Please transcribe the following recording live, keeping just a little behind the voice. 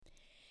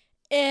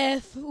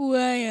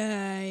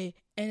FYI,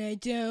 and I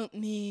don't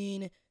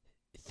mean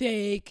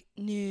fake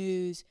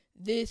news,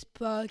 this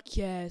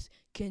podcast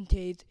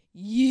contains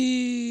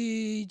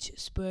huge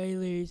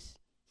spoilers.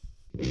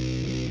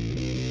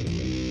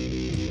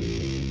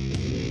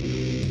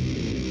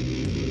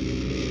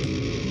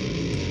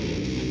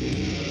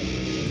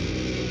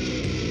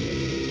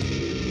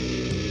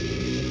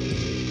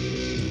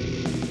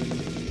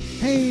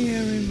 Hey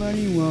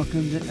everybody,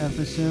 welcome to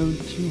episode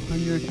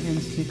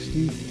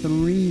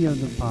 263 of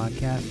the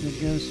podcast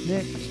that goes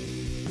snicked.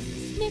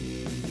 Snick.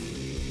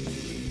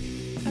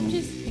 I'm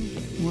just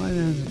thinking. Why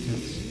the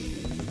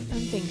hesitance?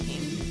 I'm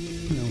thinking.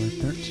 You know, we're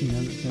 13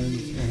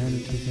 episodes ahead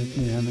of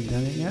 250 and haven't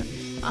done it yet.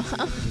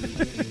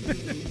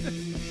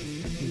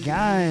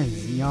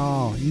 Guys,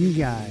 y'all, you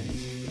guys,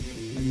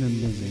 we've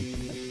been busy.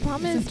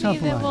 Promise me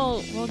that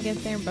we'll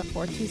get there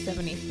before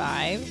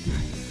 275.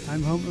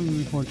 I'm hoping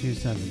before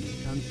 270.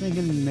 I'm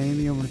thinking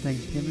maybe over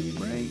Thanksgiving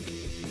break.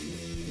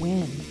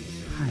 When?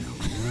 I don't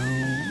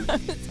know. I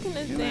was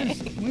gonna say.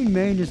 We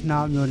may just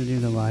not be able to do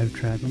the live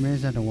track. We may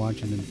just have to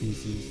watch it in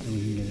pieces so we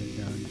can get it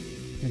done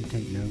and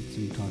take notes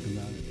and talk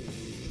about it.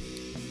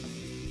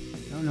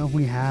 I don't know if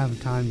we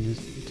have time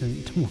just to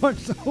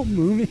watch the whole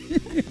movie.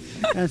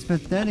 As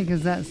pathetic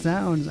as that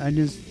sounds, I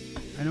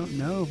don't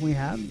know if we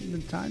have the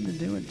time to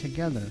do it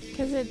together.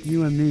 Because it's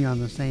you and me on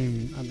the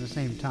same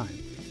time.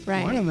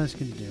 right. One of us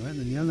could do it,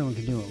 and the other one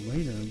could do it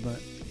later.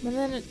 But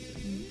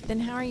then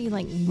how are you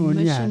like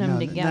mushing them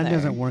together? That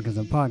doesn't work as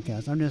a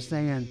podcast. I'm just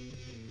saying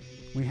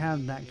we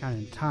have that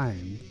kind of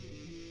time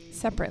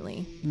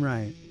separately.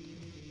 Right.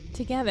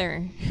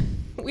 Together,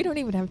 we don't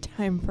even have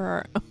time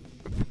for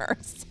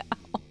ourselves.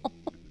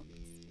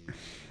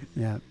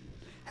 Yeah.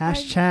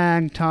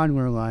 Hashtag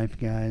toddler life,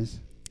 guys.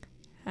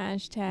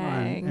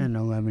 Hashtag. An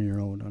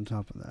 11-year-old on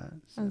top of that.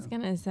 So. I was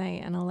going to say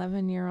an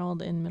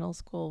 11-year-old in middle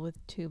school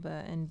with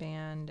tuba and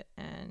band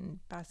and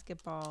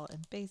basketball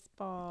and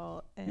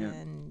baseball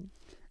and...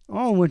 Yeah.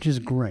 All which is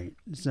great.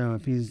 So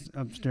if he's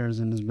upstairs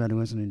in his bed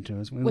listening to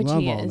us, we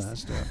love all that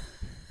stuff.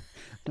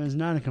 There's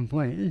not a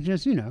complaint. It's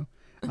just,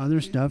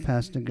 other stuff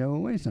has to go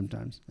away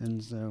sometimes.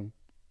 And so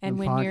the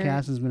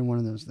podcast has been one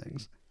of those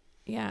things.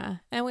 Yeah.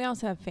 And we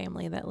also have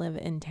family that live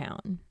in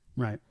town.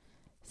 Right.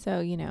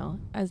 So,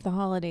 as the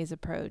holidays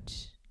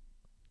approach,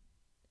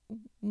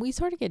 we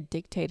sort of get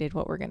dictated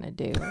what we're going to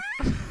do.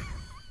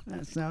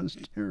 That sounds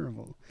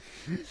terrible.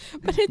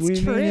 But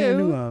it's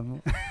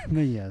true.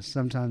 But yes,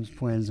 sometimes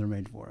plans are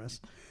made for us.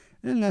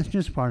 And that's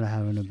just part of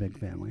having a big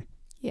family.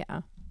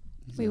 Yeah.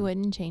 So, we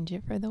wouldn't change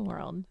it for the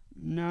world.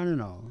 Not at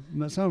all.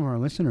 But some of our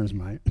listeners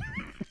might.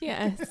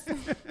 Yes.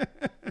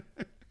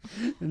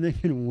 And they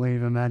can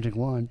wave a magic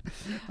wand.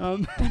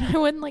 But I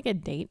wouldn't like a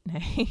date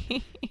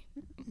night.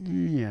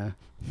 Yeah.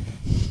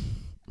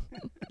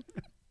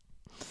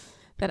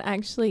 That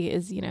actually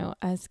is,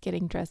 us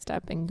getting dressed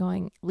up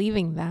and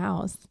leaving the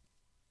house.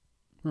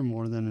 For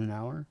more than an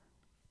hour?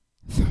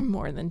 For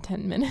more than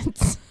 10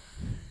 minutes.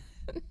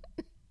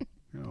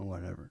 Oh,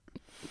 whatever.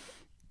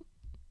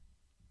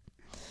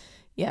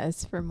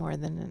 Yes, for more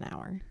than an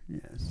hour.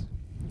 Yes.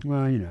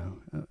 Well,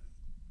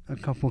 a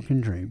couple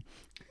can dream.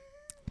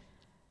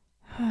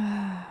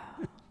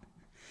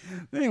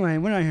 Anyway,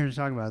 we're not here to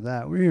talk about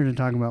that. We're here to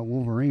talk about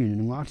Wolverine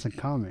and lots of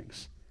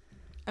comics.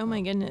 Oh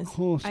my goodness.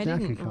 Whole stack I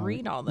didn't of comics.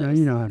 read all those. No,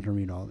 you don't have to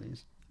read all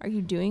these. Are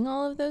you doing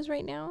all of those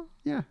right now?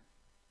 Yeah.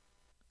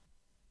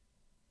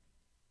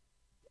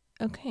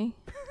 Okay.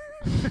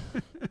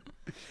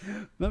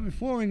 But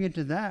before we get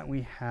to that,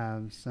 we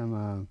have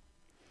some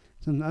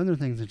other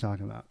things to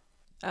talk about.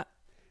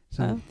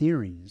 Some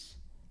theories,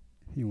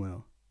 if you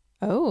will.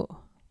 Oh.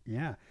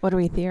 Yeah. What are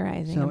we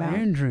theorizing about? So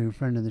Andrew,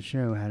 friend of the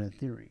show, had a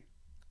theory.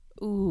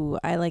 Ooh,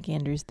 I like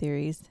Andrew's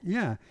theories.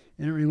 Yeah,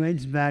 and it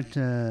relates back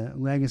to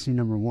Legacy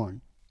number 1.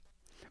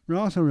 But it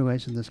also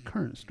relates to this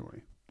current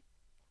story,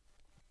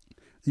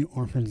 The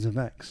Orphans of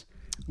X.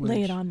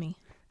 Lay it on me.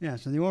 Yeah,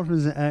 so The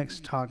Orphans of X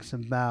talks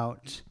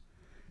about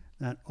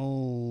that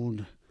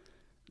old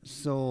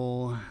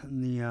soul,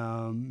 the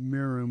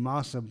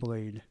Muramasa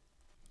blade.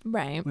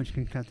 Right. Which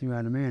can cut through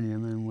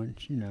adamantium, and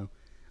which, we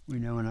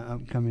know in an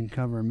upcoming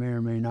cover may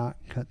or may not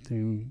cut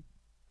through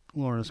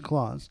Laura's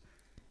claws.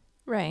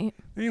 Right.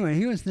 Anyway,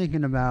 he was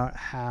thinking about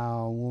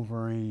how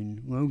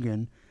Wolverine,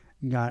 Logan,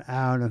 got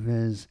out of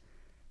his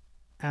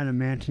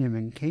adamantium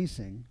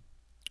encasing.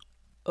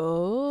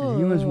 Oh. And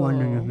he was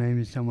wondering if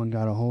maybe someone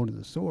got a hold of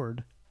the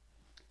sword.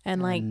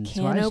 And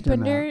can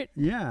opened it?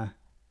 Yeah.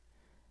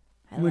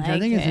 I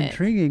think is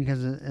intriguing,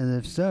 because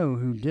if so,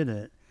 who did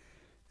it?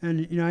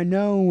 And, I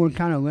know we're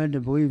kind of led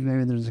to believe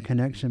maybe there's a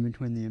connection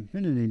between the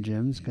Infinity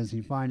Gems, because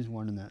he finds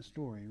one in that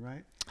story,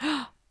 right?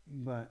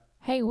 But...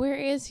 Hey, where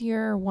is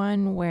your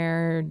one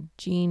where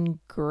Jean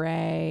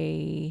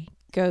Grey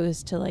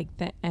goes to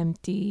the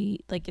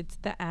empty, it's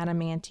the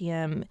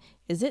adamantium?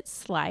 Is it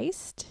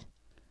sliced?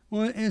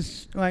 Well,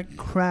 it's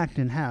cracked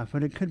in half,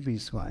 but it could be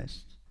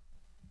sliced.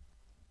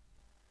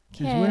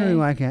 Okay. It's literally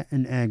like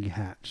an egg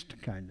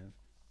hatched, kind of.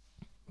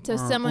 So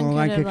someone or could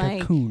like have a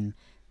cocoon.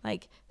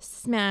 like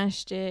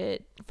smashed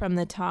it from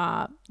the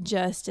top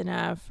just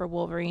enough for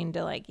Wolverine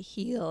to like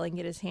heal and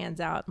get his hands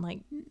out and like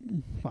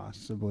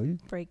Possibly.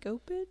 break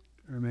open.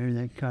 Or maybe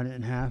they cut it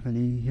in half and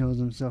he heals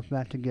himself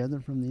back together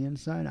from the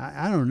inside.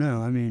 I don't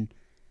know. I mean,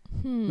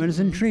 but it's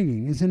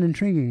intriguing. It's an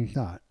intriguing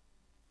thought.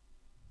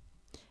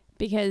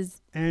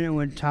 Because, And it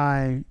would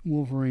tie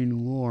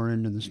Wolverine lore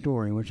into the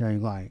story, which I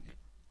like.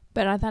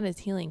 but I thought his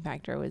healing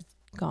factor was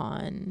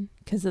gone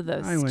because of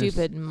the I would've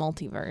stupid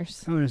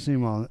multiverse. I would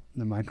assume all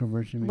the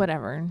microverse. You mean?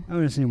 Whatever. I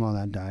would assume all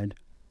that died.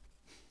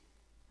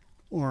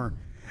 Or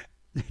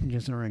they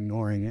just are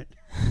ignoring it.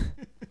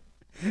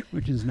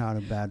 Which is not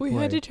a bad We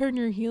play. had to turn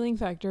your healing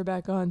factor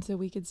back on so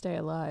we could stay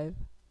alive.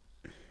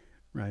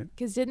 Right.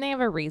 Because didn't they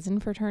have a reason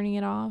for turning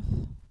it off?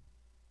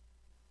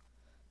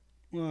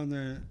 Well,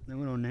 the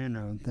little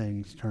nano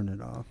things turn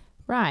it off.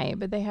 Right,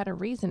 but they had a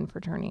reason for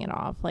turning it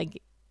off.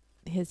 Like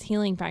his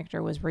healing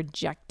factor was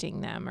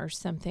rejecting them or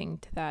something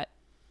to that.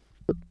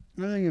 I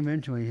think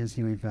eventually his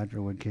healing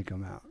factor would kick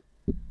him out.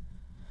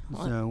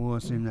 Well, So we'll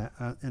assume that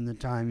in the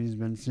time he's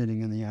been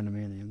sitting in the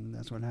adamantium,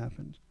 that's what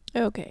happened.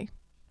 Okay.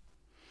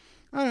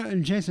 I don't know,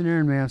 and Jason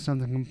Aaron may have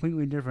something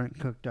completely different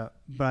cooked up,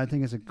 but I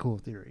think it's a cool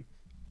theory.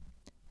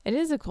 It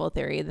is a cool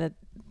theory that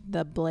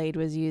the blade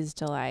was used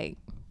to like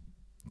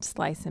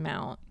slice him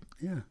out.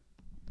 Yeah.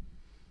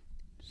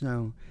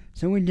 So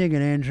we dig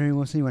it, Andrew.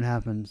 We'll see what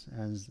happens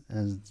as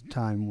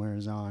time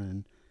wears on,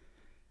 and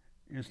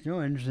you're still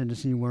interested to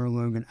see where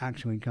Logan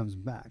actually comes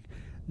back.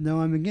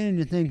 Though I'm beginning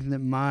to think that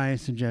my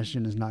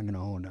suggestion is not going to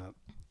hold up.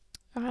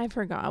 I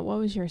forgot. What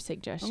was your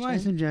suggestion? My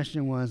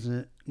suggestion was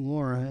that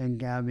Laura and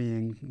Gabby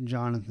and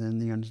Jonathan,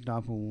 the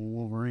unstoppable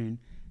Wolverine,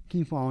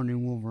 keep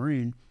following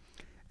Wolverine,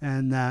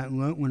 and that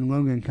when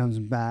Logan comes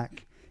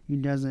back, he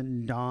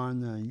doesn't don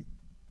the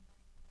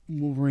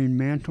Wolverine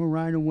mantle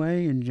right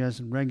away, and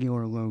just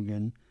regular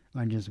Logan,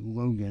 just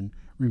Logan,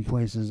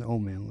 replaces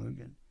Old Man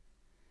Logan.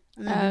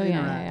 And they can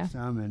interact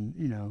some,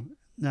 and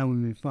that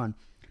would be fun.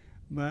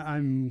 But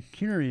I'm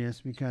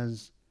curious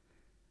because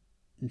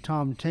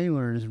Tom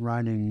Taylor is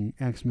writing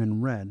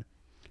X-Men Red,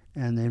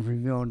 and they've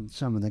revealed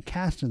some of the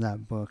cast of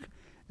that book,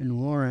 and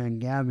Laura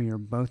and Gabby are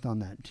both on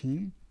that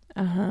team.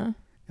 Uh-huh.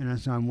 And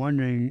so I'm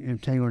wondering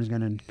if Taylor's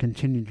going to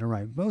continue to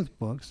write both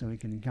books so he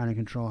can kind of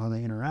control how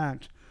they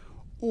interact,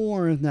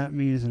 or if that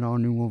means that All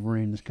New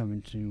Wolverine is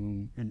coming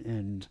to an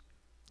end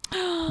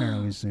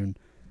fairly soon.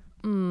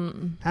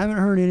 Haven't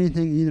heard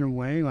anything either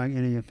way, like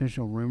any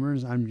official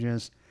rumors.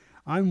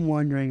 I'm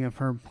wondering if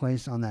her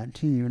place on that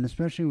team, and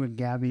especially with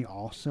Gabby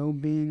also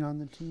being on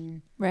the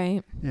team,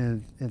 Right.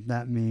 if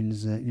that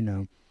means that,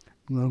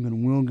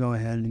 Logan will go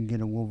ahead and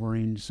get a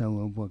Wolverine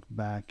solo book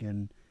back,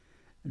 and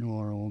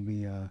Laura will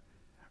be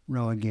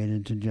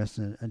relegated to just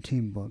a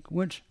team book.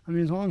 Which, I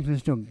mean, as long as they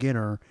still get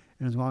her,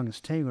 and as long as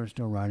Taylor's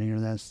still writing her,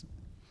 that's,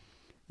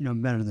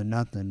 better than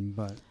nothing.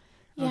 But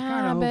I'm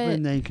kind of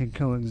hoping they can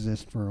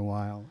coexist for a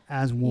while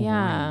as Wolverine.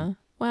 Yeah.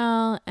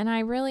 Well, and I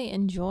really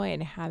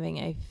enjoyed having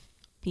a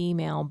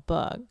female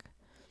book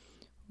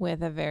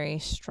with a very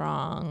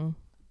strong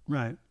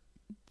Right.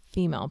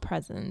 female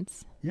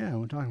presence. Yeah,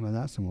 we'll talk about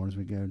that some more as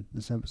we go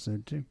this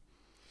episode too.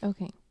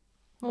 Okay.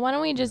 Well, why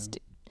don't we just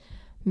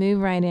move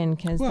right in,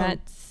 because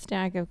that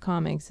stack of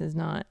comics is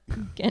not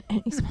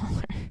getting any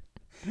smaller.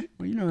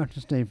 Well, you don't have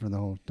to stay for the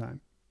whole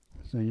time,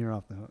 so you're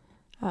off the hook.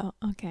 Oh,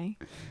 okay.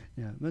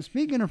 Yeah, but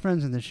speaking of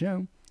friends of the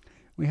show,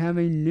 we have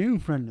a new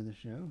friend of the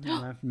show who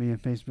left me a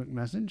Facebook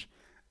message.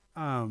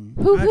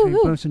 Actually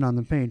posted on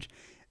the page.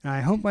 And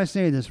I hope I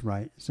say this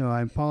right, so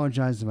I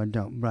apologize if I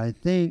don't, but I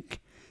think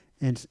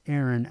it's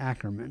Aaron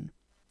Ackerman.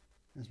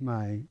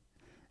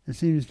 It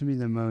seems to be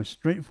the most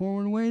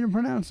straightforward way to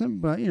pronounce it,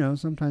 but,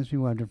 sometimes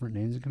people have different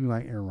names. It could be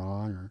like Aaron,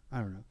 or I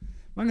don't know.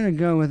 I'm going to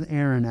go with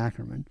Aaron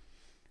Ackerman.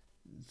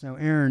 So,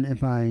 Aaron,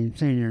 if I'm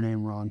saying your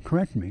name wrong,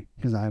 correct me,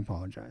 because I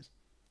apologize.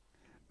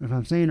 But if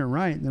I'm saying it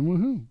right, then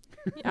woohoo.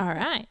 All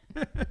right.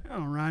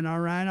 all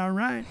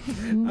right.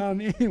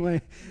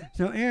 Anyway,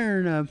 so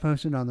Aaron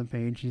posted on the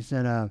page. He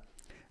said,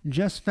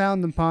 just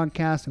found the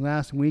podcast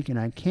last week, and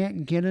I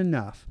can't get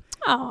enough.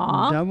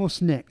 Aww. Double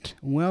snicked.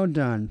 Well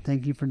done.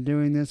 Thank you for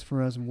doing this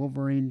for us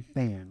Wolverine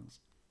fans.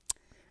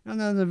 Now,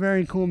 that was a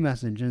very cool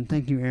message, and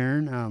thank you,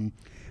 Aaron.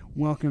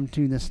 Welcome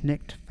to the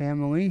Snicked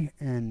family,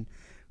 and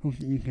hope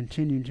that you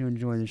continue to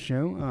enjoy the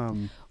show.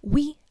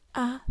 We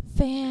are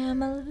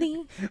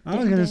family. I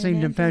was going to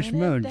sing Depeche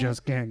Mode,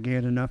 just can't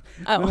get enough.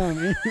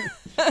 Oh.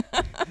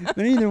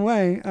 But either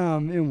way,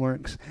 it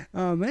works.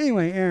 But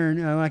anyway,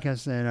 Aaron, like I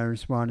said, I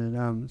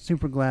responded.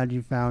 Super glad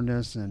you found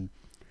us, and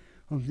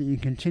hope that you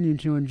continue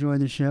to enjoy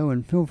the show,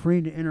 and feel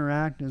free to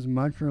interact as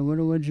much or a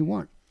little as you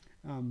want.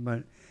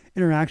 But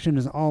interaction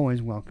is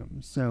always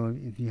welcome. So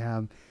if you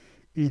have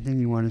anything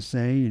you want to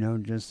say,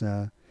 just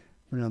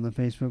put it on the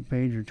Facebook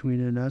page or tweet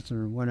at us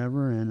or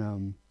whatever,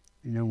 and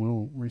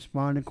we'll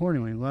respond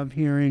accordingly. Love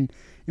hearing,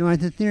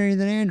 like the theory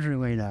that Andrew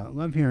laid out.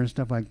 Love hearing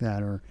stuff like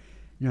that, or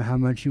how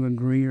much you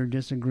agree or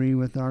disagree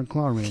with our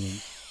claw rating.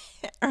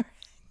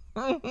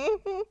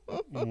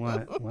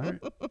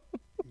 What?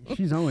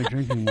 She's always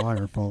drinking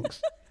water,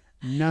 folks.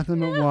 Nothing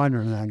but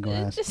water in that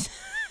glass.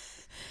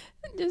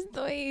 Just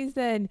the way he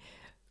said,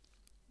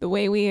 the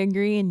way we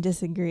agree and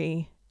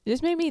disagree.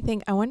 Just made me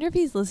think, I wonder if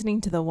he's listening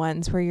to the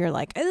ones where you're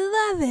like, I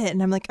love it.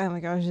 And I'm like, oh my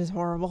gosh, it's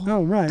horrible.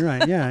 Oh,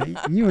 right. Yeah.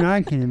 You and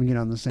I can't even get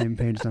on the same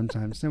page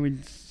sometimes. So we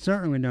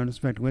certainly don't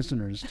expect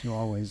listeners to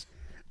always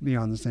be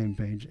on the same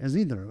page as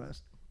either of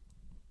us.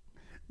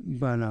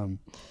 But, no,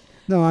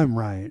 I'm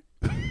right.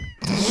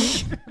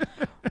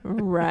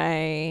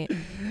 Right.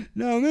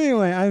 No,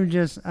 anyway, I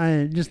just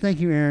thank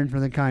you, Aaron, for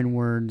the kind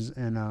words,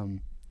 and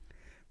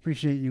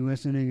appreciate you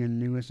listening and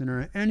new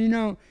listener. And,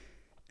 and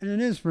it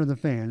is for the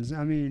fans.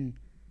 I mean,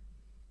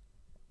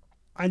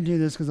 I do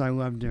this because I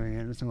love doing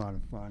it. It's a lot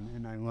of fun,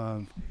 and I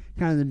love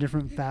kind of the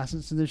different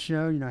facets of the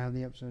show. I have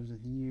the episodes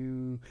with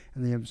you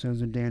and the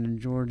episodes with Dan and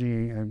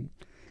Georgie. I,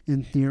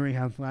 in theory,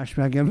 have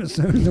flashback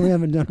episodes, and we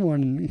haven't done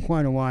one in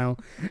quite a while.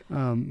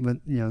 But,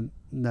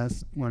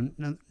 that's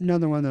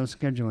another one of those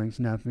scheduling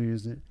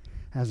snafus that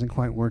hasn't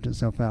quite worked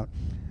itself out.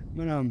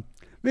 But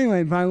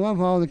anyway, I love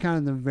all the kind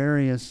of the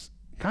various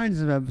kinds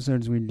of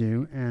episodes we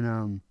do,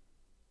 and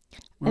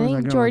I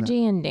think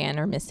Georgie and Dan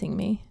are missing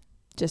me.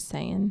 Just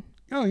saying.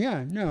 Oh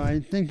yeah, no,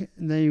 I think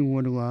they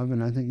would love,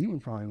 and I think you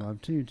would probably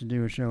love too, to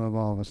do a show of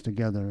all of us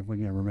together if we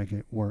can ever make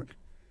it work.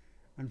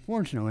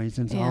 Unfortunately,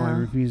 since Ollie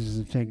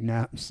refuses to take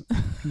naps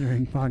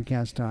during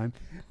podcast time,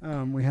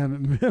 we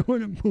haven't been able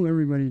to pull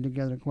everybody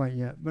together quite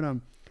yet. But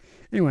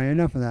anyway,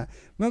 enough of that.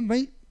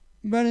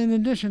 But in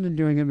addition to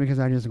doing it because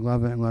I just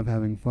love it and love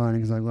having fun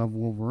because I love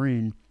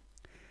Wolverine,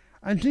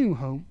 I do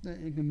hope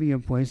that it can be a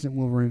place that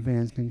Wolverine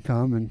fans can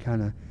come and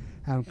kind of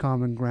have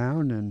common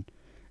ground. And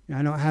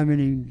I don't have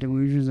any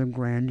delusions of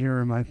grandeur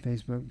on my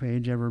Facebook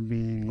page ever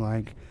being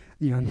like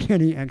the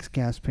Uncanny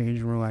X-Cast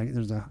page where like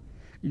there's a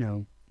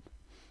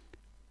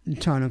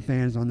ton of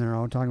fans on there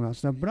all talking about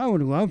stuff. But I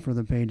would love for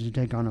the page to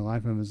take on a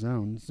life of its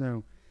own.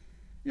 So,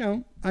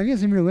 I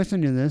guess if you're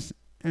listening to this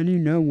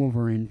and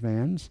Wolverine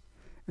fans,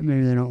 and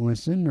maybe they don't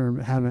listen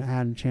or haven't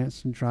had a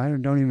chance to try it or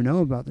don't even know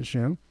about the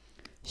show,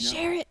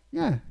 share it.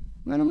 Yeah,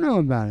 let them know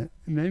about it.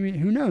 Maybe,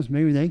 who knows,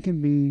 maybe they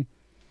can be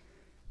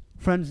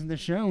friends of the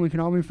show and we can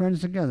all be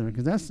friends together.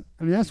 Because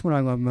that's what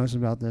I love most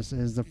about this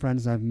is the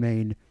friends I've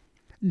made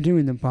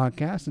doing the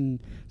podcast. And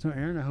so,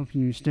 Aaron, I hope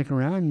you stick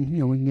around and,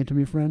 we can get to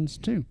be friends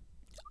too.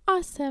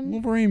 Awesome.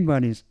 Wolverine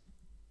buddies.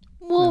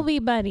 Wolvie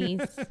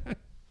buddies.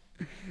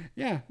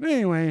 Yeah, but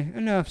anyway,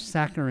 enough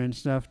saccharine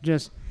stuff.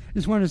 Just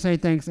wanted to say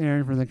thanks,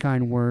 Aaron, for the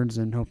kind words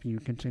and hope you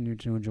continue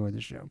to enjoy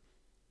the show.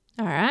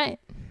 All right.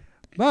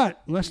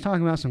 But let's talk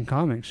about some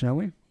comics, shall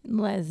we?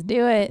 Let's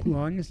do it.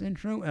 Longest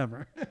intro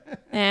ever.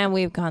 And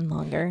we've gone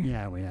longer.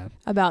 Yeah, we have.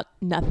 About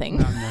nothing.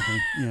 About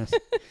nothing, yes.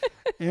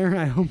 Aaron,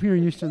 I hope you're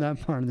used to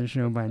that part of the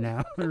show by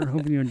now. I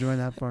hope you enjoy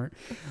that part.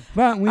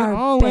 But we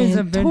always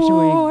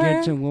eventually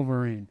get to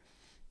Wolverine.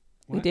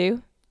 What? We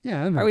do?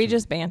 Yeah, eventually. Are we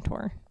just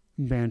Bantor?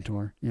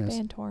 Bantor, yes.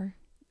 Bantor.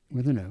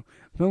 With an O.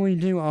 But we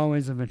do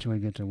always eventually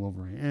get to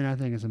Wolverine. And I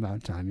think it's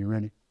about time. You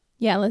ready?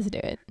 Yeah, let's do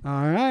it.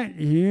 All right,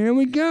 here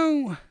we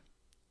go.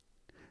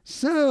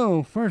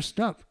 So, first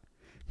up,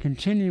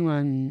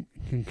 continuing,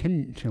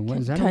 what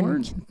is that a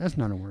word? That's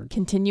not a word.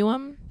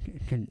 Continuum?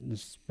 The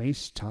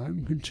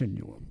space-time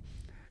continuum.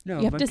 No,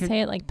 you have to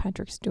say it like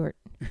Patrick Stewart.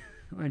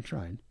 I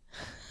tried.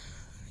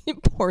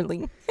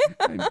 Poorly.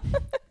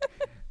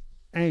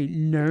 Hey,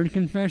 nerd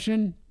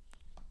confession.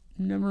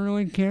 Never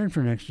really cared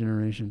for Next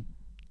Generation.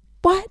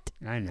 What?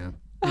 I know.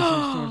 This is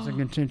a source of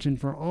contention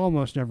for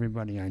almost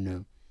everybody I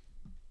know.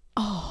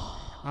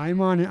 Oh. I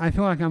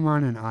feel like I'm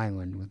on an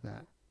island with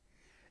that.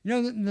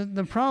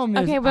 The problem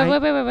is... Okay,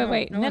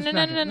 wait. No.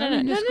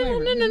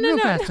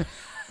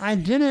 I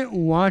didn't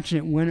watch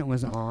it when it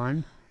was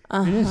on.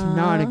 And it's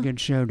not a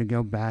good show to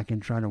go back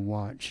and try to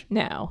watch.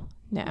 No.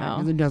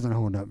 Because it doesn't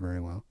hold up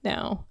very well.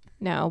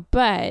 No,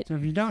 but... So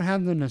if you don't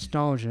have the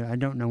nostalgia, I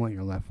don't know what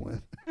you're left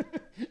with.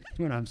 That's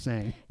what I'm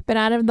saying. But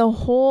out of the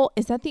whole...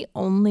 Is that the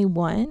only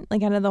one?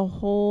 Like, out of the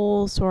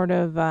whole sort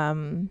of...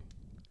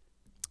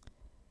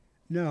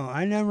 No,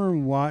 I never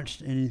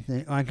watched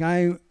anything. Like,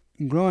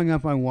 growing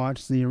up, I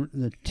watched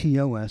the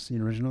TOS, the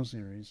original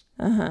series.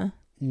 Uh-huh.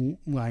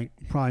 Like,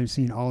 probably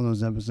seen all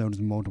those episodes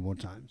multiple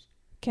times.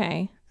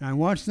 Okay. And I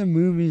watched the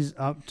movies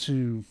up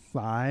to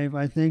 5,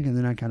 I think, and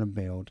then I kind of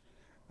bailed.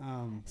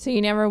 So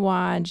you never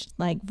watched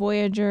like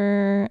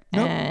Voyager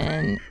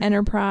and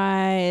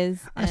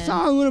Enterprise? I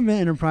saw a little bit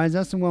of Enterprise.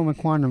 That's the one with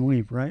Quantum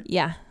Leap, right?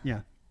 Yeah.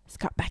 Yeah.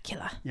 Scott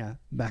Bakula. Yeah.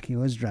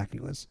 Bakula's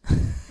Dracula's.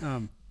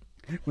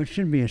 Which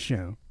should be a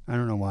show. I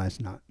don't know why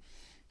it's not.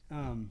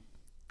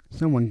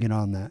 Someone get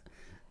on that.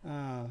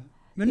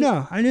 But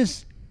no, I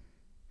just...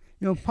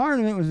 part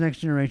of it was Next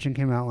Generation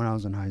came out when I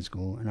was in high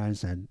school, and I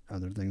just had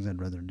other things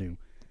I'd rather do.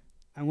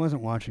 I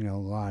wasn't watching a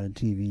lot of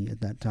TV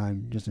at that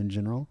time, just in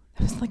general.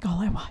 That was like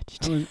all I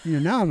watched.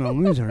 Now I'm a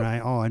loser.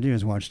 All I do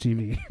is watch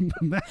TV.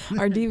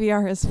 Our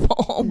DVR is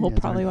full. We'll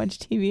probably watch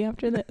TV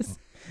after this.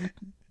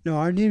 No,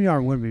 our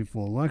DVR would be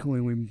full.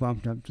 Luckily, we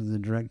bumped up to the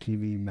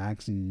DirecTV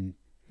Maxi.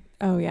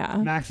 Oh, yeah.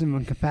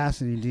 Maximum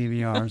capacity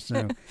DVR.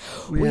 So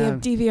we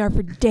have DVR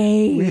for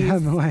days. We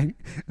have like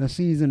a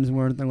season's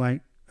worth of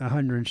like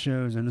 100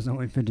 shows and it's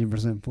only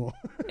 50% full.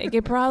 It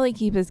could probably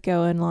keep us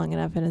going long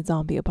enough in a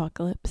zombie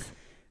apocalypse.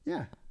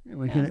 Yeah.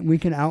 We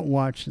can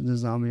outwatch the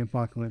zombie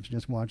apocalypse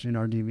just watching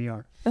our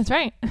DVR. That's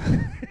right.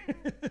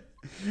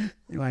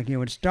 Like it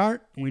would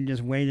start, we'd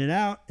just wait it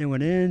out, it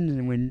would end,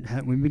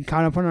 and we'd be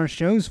caught up on our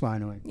shows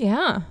finally.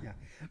 Yeah.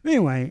 But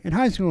anyway, in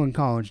high school and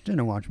college,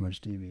 didn't watch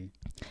much TV.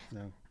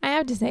 So. I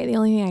have to say, the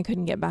only thing I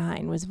couldn't get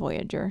behind was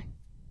Voyager.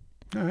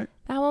 All right.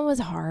 That one was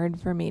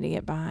hard for me to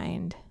get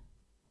behind.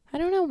 I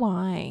don't know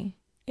why.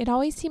 It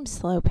always seems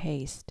slow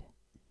paced.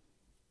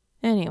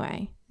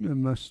 Anyway. Yeah,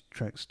 most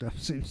Trek stuff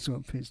seems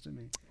slow paced to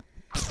me.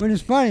 But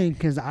it's funny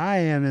because I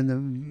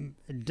am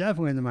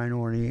definitely in the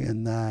minority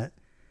in that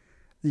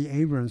the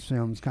Abrams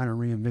films kind of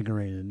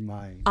reinvigorated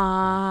my.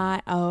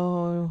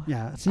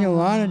 Yeah. See, a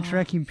lot of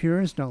Trekkie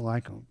purists don't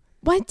like them.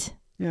 What?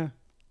 Yeah.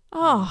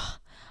 Oh,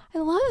 I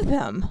love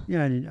them.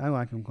 Yeah, I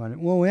like them quite a bit.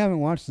 Well, we haven't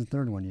watched the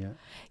third one yet.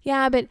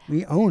 Yeah, but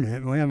we own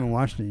it, but we haven't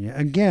watched it yet.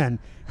 Again,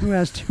 who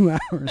has 2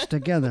 hours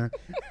together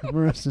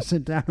for us to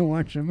sit down and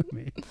watch a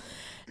movie?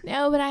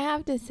 No, but I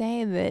have to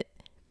say that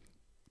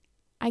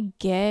I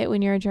get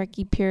when you're a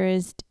Trekkie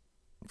purist,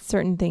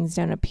 certain things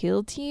don't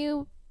appeal to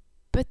you,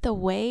 but the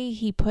way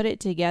he put it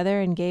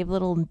together and gave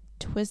little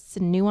twists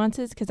and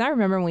nuances, because I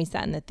remember when we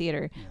sat in the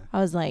theater, I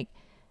was like,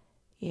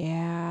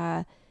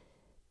 yeah,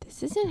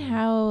 this isn't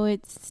how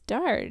it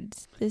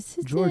starts. This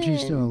is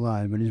Georgie's still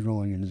alive, but he's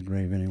rolling in his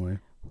grave anyway.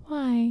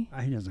 Why?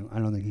 I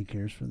don't think he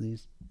cares for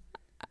these.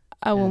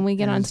 Oh, when we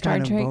get on Star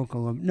Trek?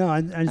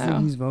 I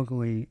think he's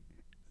vocally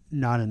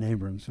not an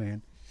Abrams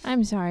fan.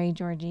 I'm sorry,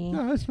 Georgie.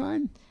 No, that's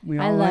fine. We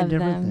all like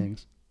different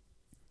things.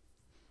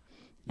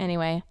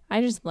 Anyway,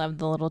 I just love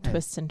the little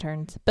twists and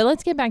turns. But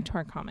let's get back to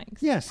our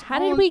comics. Yes. How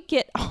did we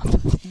get off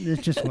of this?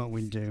 It's just what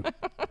we do,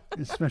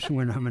 especially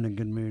when I'm in a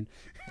good mood.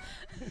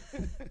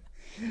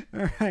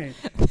 All right.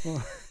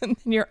 Well,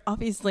 you're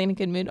obviously in a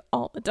good mood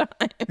all the time.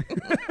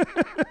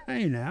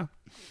 Hey, now.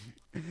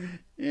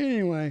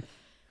 Anyway,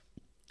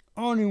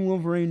 All New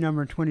Wolverine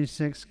number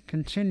 26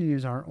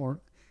 continues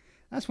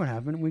that's what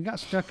happened. We got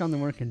stuck on the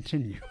word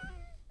continue.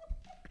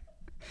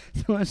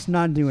 So let's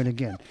not do it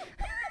again.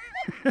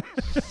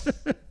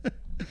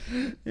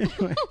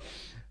 Anyway,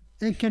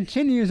 it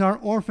continues our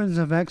Orphans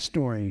of X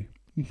story,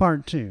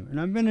 part 2. And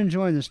I've been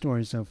enjoying the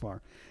story so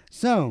far.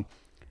 So,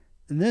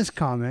 this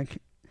comic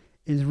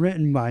is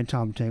written by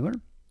Tom Taylor,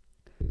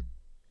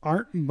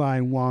 art by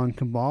Juan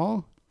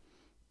Cabal,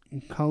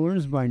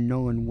 colors by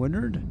Nolan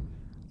Woodard,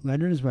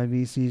 letters by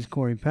VC's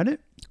Corey Pettit.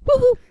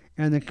 Woohoo!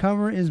 And the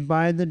cover is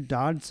by the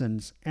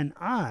Dodsons. And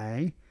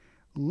I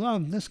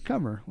love this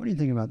cover. What do you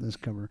think about this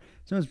cover?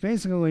 So it's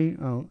basically,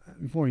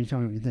 before you tell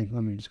me what you think,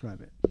 let me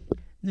describe it.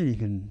 Then you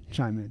can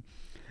chime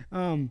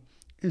in.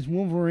 Is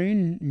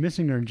Wolverine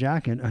missing her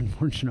jacket,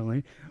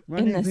 unfortunately,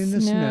 running in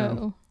the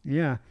snow.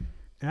 Yeah.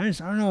 And I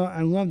don't know,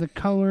 I love the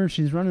color.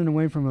 She's running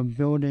away from a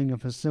building, a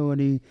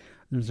facility.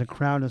 There's a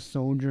crowd of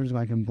soldiers,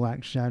 like in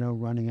Black Shadow,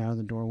 running out of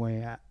the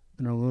doorway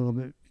and a little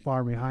bit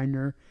far behind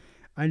her.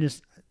 I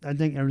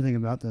think everything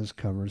about this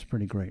cover is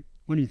pretty great.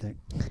 What do you think?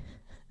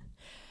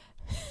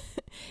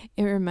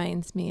 It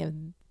reminds me of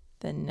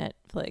the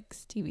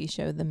Netflix TV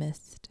show The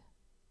Mist.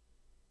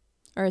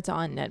 Or it's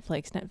on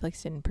Netflix.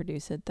 Netflix didn't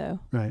produce it, though.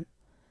 Right.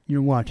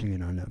 You're watching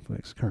it on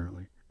Netflix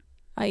currently.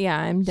 Yeah,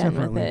 I'm done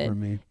Separately with it.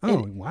 From me.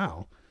 Oh,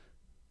 wow.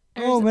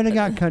 But it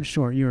got cut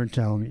short. You were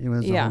telling me. It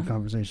was the whole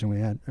conversation we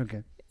had.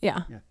 Okay.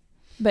 Yeah.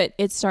 But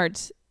it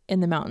starts in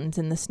the mountains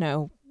in the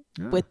snow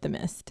with the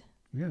mist.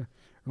 Yeah.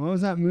 What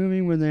was that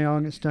movie where they all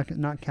get stuck at,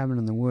 not Cabin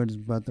in the Woods,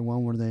 but the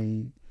one where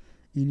they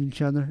eat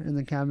each other in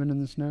the cabin in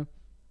the snow?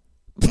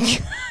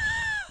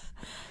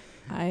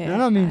 I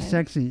don't mean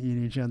sexy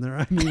eat each other.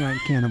 I mean like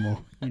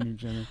cannibal eat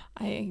each other.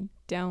 I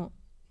don't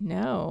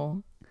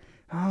know.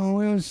 Oh,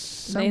 it was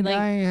some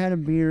guy who had a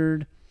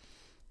beard.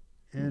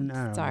 And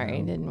I don't know.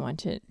 I didn't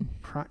watch it.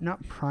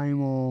 Not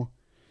Primus.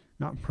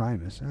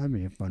 That'd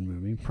be a fun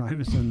movie.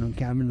 Primus in the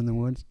Cabin in the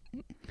Woods.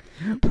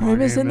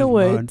 Primus in the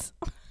Woods.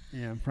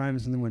 Yeah,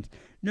 Primus in the Woods.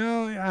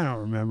 No, I don't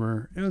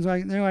remember. It was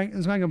like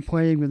it's like a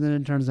plague, but then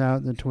it turns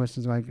out the twist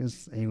is like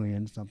it's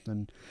alien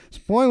something.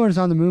 Spoilers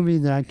on the movie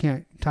that I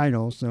can't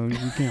title, so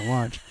you can't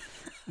watch.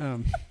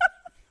 All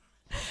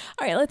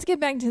right, let's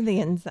get back to the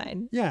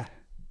inside. Yeah,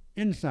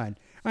 inside.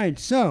 All right,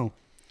 so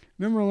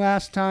remember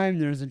last time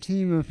there's a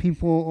team of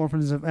people,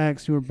 Orphans of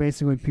X, who are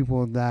basically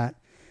people that,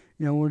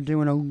 we're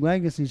doing a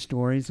legacy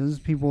story. So this is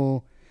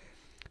people,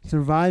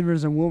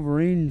 survivors of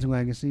Wolverine's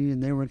legacy,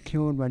 and they were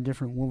killed by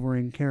different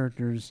Wolverine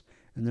characters.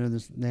 And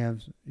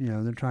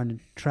they're trying to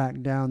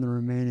track down the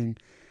remaining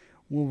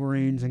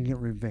Wolverines and get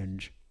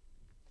revenge.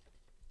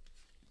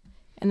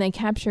 And they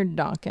captured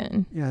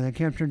Daken. Yeah, they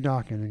captured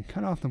Daken and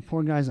cut off the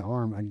poor guy's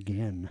arm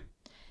again.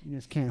 You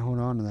just can't hold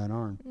on to that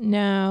arm.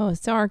 No.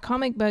 So our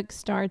comic book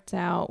starts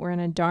out, we're in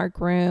a dark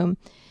room,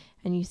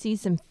 and you see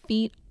some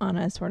feet on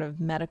a sort of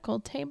medical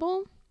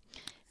table.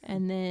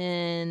 And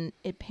then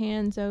it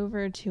pans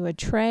over to a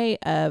tray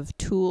of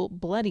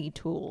bloody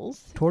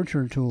tools.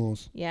 Torture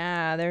tools.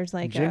 Yeah, there's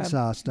like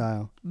Jigsaw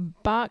style.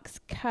 Box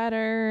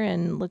cutter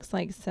and looks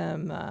like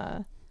some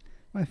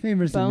My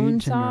favorite's the bone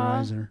meat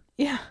saw. tenderizer.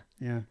 Yeah.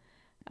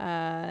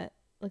 Yeah.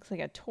 Looks like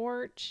a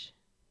torch.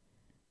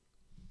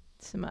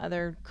 Some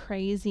other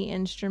crazy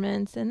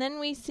instruments. And then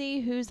we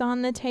see who's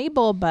on the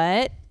table,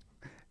 but...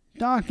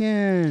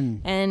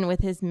 Dakin. And with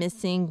his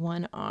missing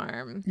one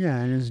arm. Yeah,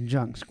 and his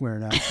junk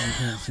squared out so you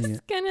can't see I it.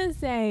 was gonna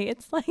say,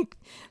 it's like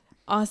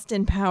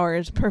Austin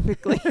Powers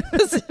perfectly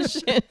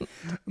positioned.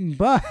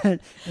 But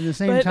at the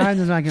same time,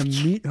 there's like a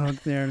meat hook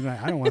there. It's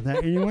like, I don't want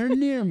that anywhere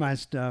near my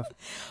stuff.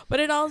 But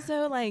it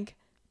also, like,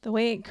 the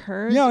way it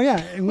curves. No,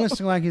 yeah, it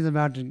looks like he's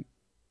about to.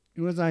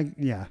 It was like,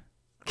 yeah,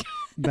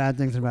 bad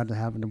things are about to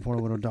happen to poor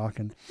little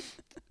Dakin.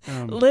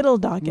 Little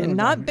Dakin, Little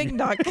not Dakin. Big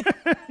Dakin.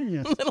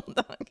 Yes. Little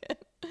Dakin.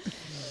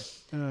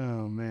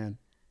 Oh man.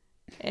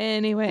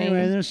 Anyway,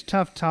 there's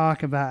tough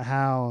talk about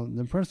how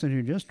the person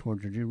who just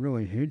tortured you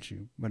really hates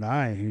you, but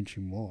I hate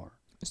you more.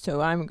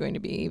 so I'm going to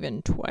be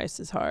even twice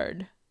as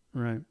hard.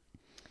 Right.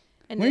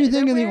 And What do you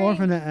think of the wearing-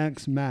 Orphan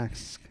X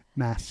mask?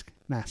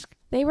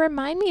 They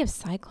remind me of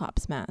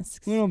Cyclops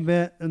masks. A little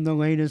bit in the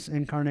latest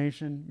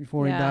incarnation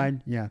before he Yeah.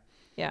 died. Yeah.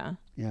 Yeah.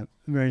 Yeah.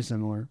 Very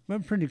similar,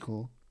 but pretty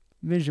cool.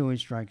 Visually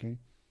striking.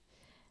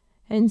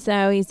 And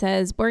so he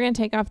says, we're going to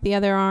take off the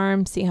other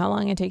arm, see how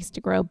long it takes to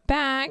grow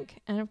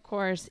back. And of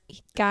course,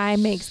 guy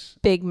makes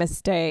big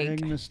mistake.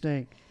 Big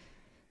mistake.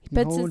 He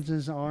puts holds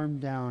his arm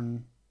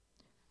down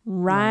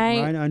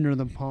right. under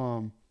the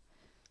palm.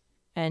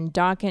 And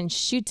Dawkins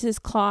shoots his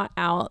claw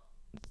out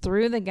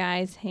through the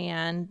guy's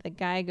hand. The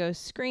guy goes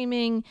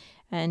screaming,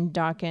 and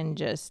Dawkins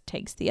just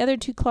takes the other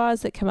two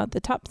claws that come out the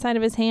top side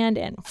of his hand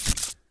and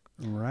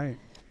Right.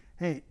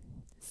 Hey,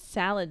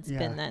 salad spin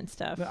Yeah. that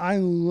stuff. but I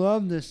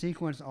love the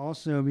sequence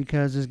also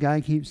because this guy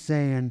keeps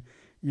saying,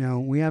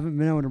 we haven't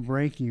been able to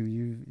break you.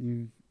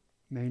 You've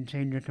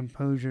maintained your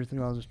composure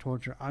through all this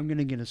torture. I'm going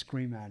to get a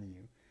scream out of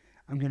you.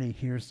 I'm going to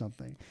hear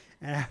something.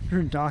 And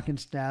after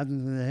Dawkins stabs him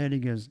in the head, he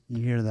goes,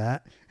 you hear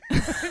that?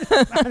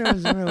 That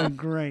was really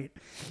great.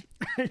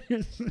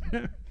 It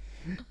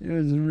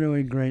was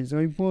really great. So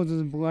he pulls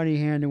his bloody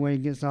hand away,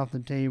 gets off the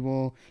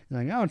table. He's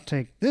like, I'll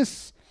take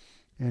this.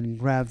 And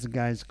grabs the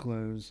guy's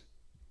clothes.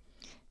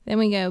 Then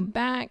we go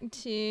back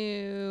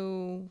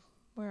to,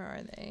 where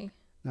are they?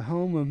 The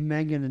home of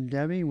Megan and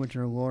Debbie, which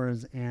are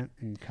Laura's aunt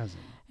and cousin.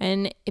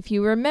 And if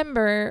you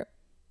remember,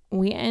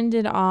 we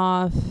ended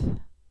off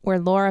where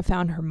Laura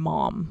found her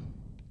mom.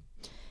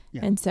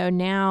 Yeah. And so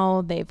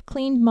now they've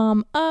cleaned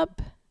mom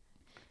up,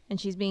 and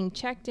she's being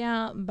checked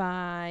out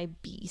by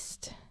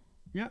Beast.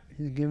 Yep,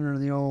 he's giving her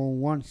the old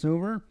once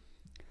over.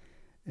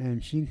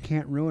 And she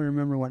can't really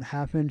remember what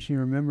happened. She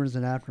remembers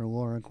that after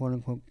Laura, quote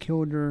unquote,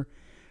 killed her,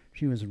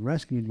 she was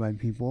rescued by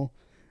people.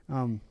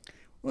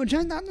 Which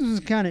I thought this was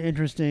kind of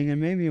interesting and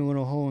maybe a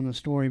little hole in the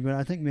story, but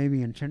I think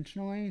maybe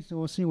intentionally. So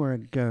we'll see where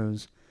it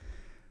goes.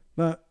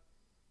 But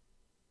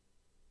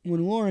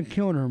when Laura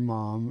killed her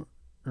mom,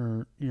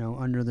 or,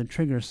 under the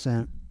trigger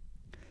scent,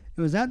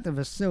 it was at the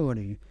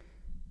facility.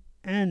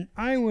 And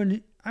I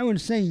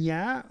would say,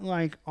 yeah,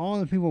 like all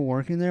the people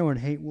working there would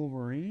hate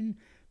Wolverine.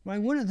 But I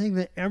wouldn't think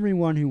that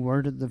everyone who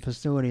worked at the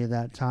facility at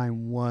that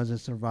time was a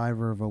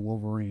survivor of a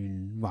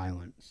Wolverine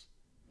violence.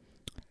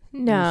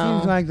 No. It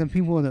seems like the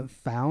people that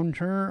found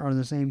her are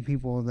the same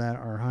people that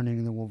are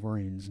hunting the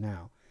Wolverines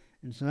now.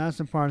 And so that's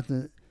the part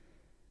that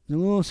is a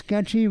little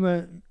sketchy,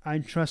 but I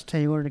trust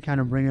Taylor to kind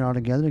of bring it all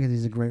together because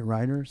he's a great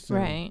writer. So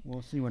Right.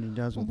 we'll see what he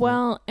does with it.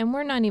 Well, and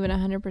we're not even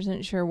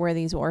 100% sure where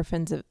these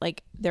orphans of,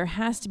 there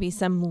has to be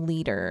some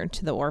leader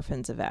to the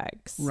Orphans of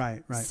X.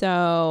 Right.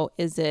 So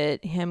is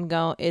it him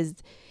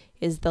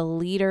is the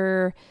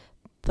leader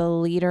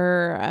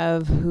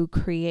of who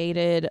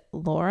created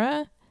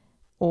Laura,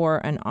 or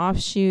an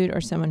offshoot, or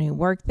someone who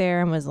worked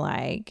there and was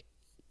like,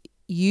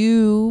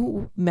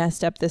 you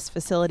messed up this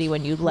facility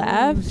when you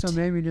left? So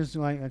maybe just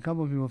like a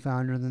couple of people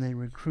found her, then they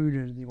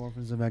recruited the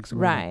Orphans of X.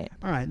 Right.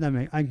 All right,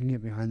 I can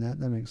get behind that.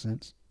 That makes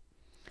sense.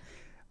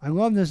 I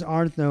love this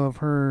art though of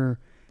her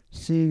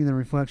seeing the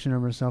reflection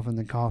of herself in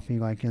the coffee,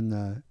 like in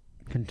the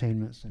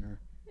containment center.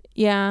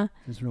 Yeah.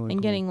 It's really And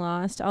cool. getting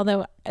lost.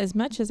 Although, as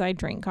much as I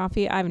drink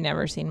coffee, I've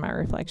never seen my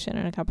reflection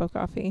in a cup of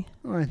coffee.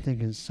 Well, I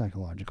think it's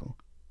psychological.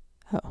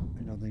 Oh.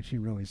 I don't think she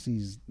really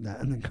sees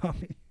that in the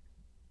coffee.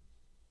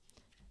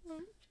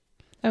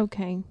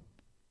 Okay.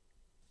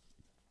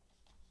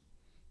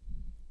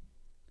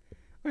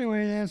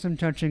 Anyway, they have some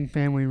touching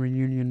family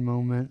reunion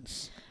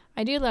moments.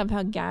 I do love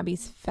how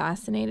Gabby's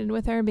fascinated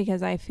with her,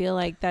 because I feel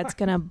like that's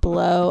going to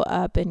blow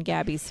up in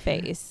Gabby's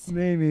face.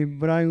 Maybe,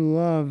 but I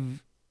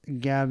love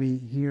Gabby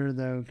here,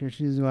 though, because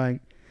she's like,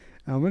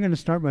 we're going to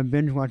start by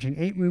binge watching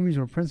 8 movies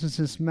where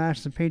princesses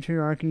smash the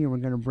patriarchy, and we're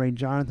going to braid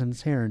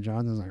Jonathan's hair. And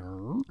Jonathan's like,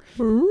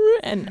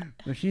 And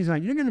but she's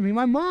like, you're going to be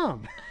my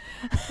mom.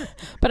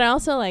 but I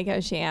also like how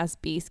she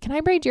asked Beast, "Can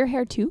I braid your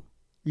hair too?"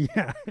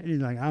 Yeah. He's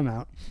like, I'm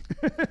out.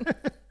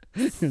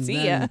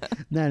 See ya.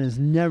 That is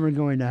never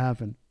going to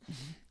happen.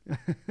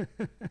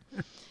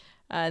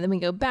 Then we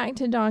go back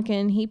to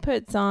Dawkins. He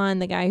puts on,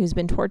 the guy who's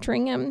been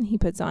torturing him, he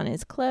puts on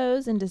his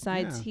clothes and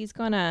decides Yeah. he's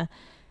going to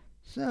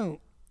So,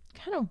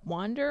 kind of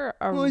wander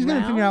around. well, he's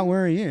going to figure out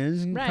where he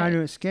is and try Right. to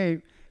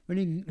escape. But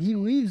he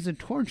leaves the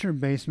torture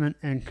basement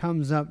and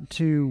comes up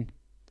to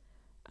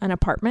An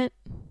apartment?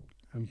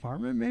 an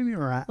apartment maybe,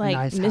 or a Like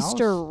nice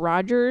Mr. house.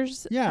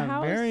 Rogers' Yeah,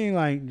 house? very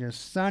like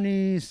just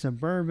sunny,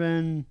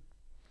 suburban.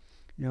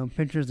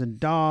 Pictures of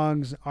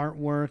dogs,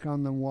 artwork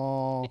on the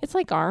wall. It's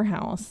like our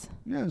house.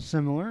 Yeah,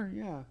 similar.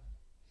 Yeah.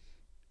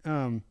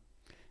 And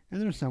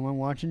there's someone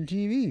watching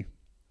TV.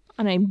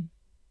 On a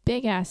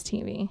big-ass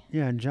TV.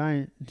 Yeah,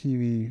 giant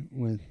TV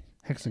with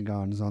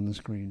hexagons on the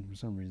screen for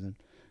some reason.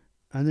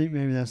 I think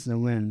maybe that's the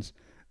lens.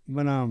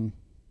 But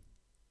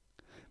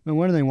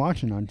what are they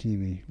watching on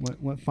TV?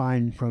 What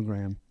fine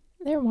program?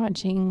 They're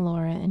watching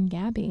Laura and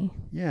Gabby.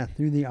 Yeah,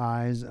 through the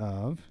eyes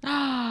of.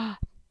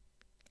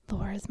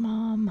 Laura's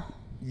mom.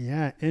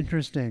 Yeah,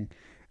 interesting.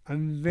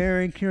 I'm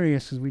very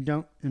curious because we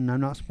don't, and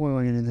I'm not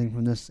spoiling anything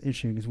from this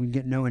issue because we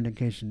get no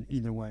indication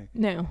either way.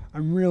 No.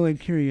 I'm really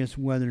curious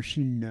whether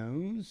she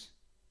knows.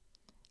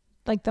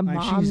 Like the Like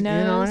mom she's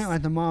knows. in on it,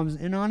 like the mom's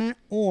in on it,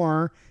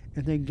 or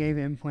if they gave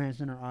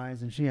implants in her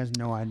eyes and she has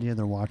no idea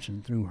they're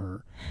watching through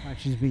her, like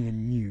she's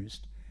being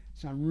used.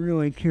 So I'm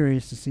really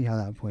curious to see how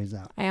that plays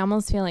out. I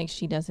almost feel like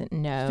she doesn't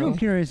Still know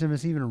curious if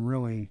it's even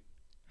really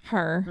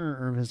her.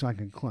 her or if it's like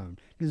a clone.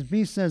 Because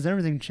Beast says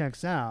everything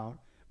checks out,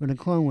 but a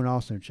clone would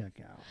also check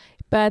out.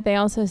 But they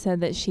also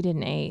said that she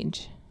didn't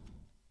age.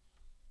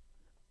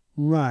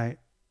 Right.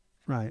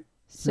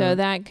 So Yeah.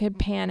 that could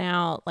pan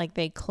out like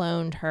they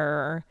cloned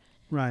her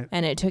Right.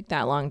 and it took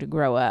that long to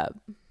grow up.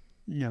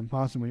 Yeah,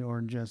 possibly, or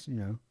just,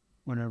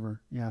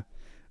 whatever. Yeah.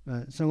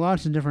 So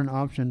lots of different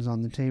options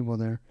on the table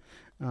there.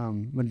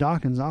 But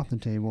Dawkins off the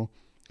table,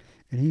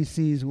 and he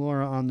sees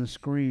Laura on the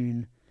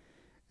screen,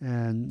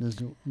 and this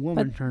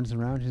woman turns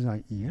around. She's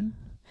like, Ian?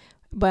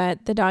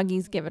 But the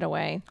doggies give it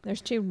away.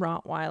 There's 2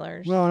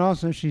 Rottweilers. Well, and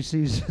also she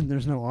sees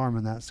there's no arm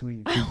in that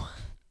sleeve.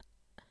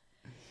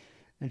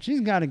 And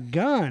she's got a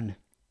gun,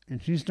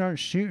 and she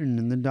starts shooting,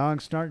 and the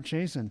dogs start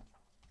chasing.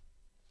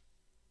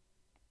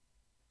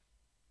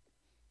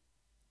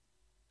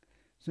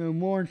 So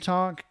more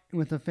talk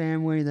with the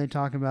family. They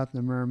talk about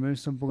the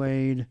Muramusa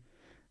blade.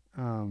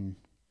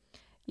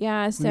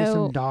 Yeah, We get so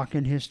some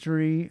Dawkins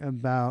history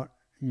about,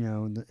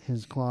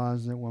 his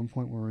claws at one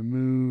point were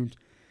removed.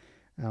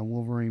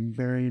 Wolverine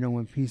buried him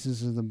with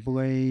pieces of the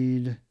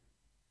blade.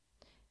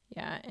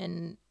 yeah,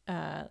 and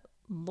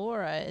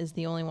Laura is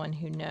the only one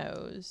who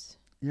knows.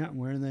 Yeah,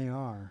 where they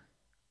are.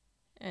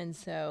 And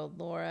so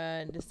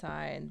Laura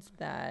decides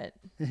that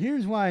And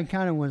here's why I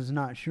kind of was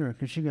not sure,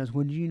 because she goes,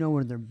 well, do you know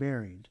where they're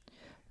buried?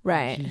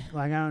 right. She's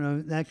like, I don't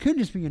know. That could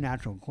just be a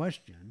natural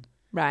question.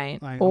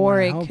 Right. Like, I Or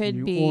wanna it help could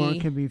you, be Or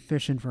it could be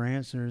fishing for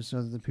answers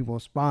so that the people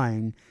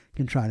spying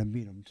can try to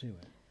beat them to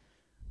it.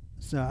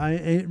 So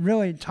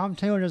Tom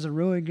Taylor does a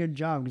really good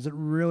job because it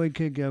really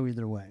could go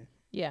either way.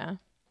 yeah.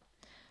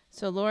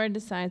 So Laura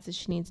decides that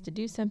she needs to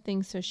do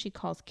something, so she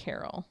calls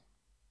Carol.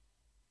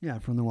 Yeah,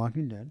 from The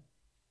Walking Dead.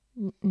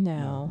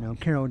 No. No,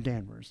 Carol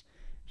Danvers.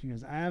 She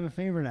goes, I have a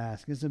favor to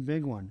ask. It's a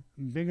big one.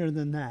 Bigger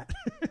than that.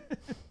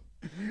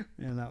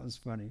 Yeah, that was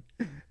funny.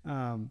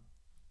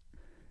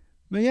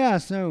 But yeah,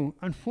 so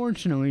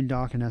unfortunately,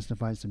 Dawkins has to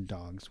fight some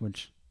dogs,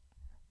 which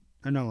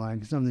I don't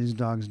like. Some of these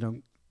dogs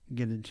don't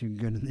get it too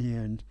good in the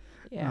end.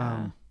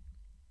 Yeah.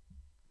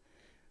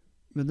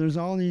 But there's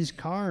all these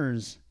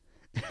cars.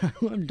 I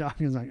love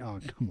Dawkins like, oh,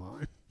 come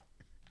on.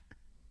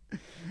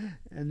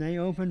 And they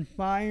open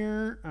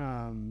fire.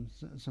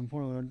 Some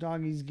poor little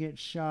doggies get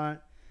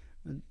shot.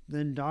 But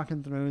then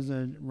Dawkins throws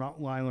a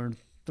Rottweiler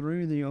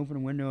through the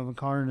open window of a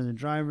car into the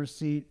driver's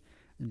seat.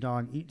 The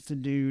dog eats the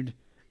dude.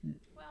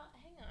 Well,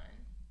 hang on.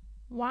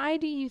 Why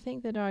do you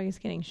think the dog is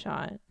getting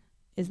shot?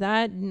 Is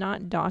that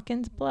not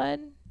Dawkins'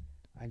 blood?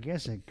 I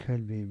guess it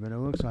could be, but it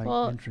looks like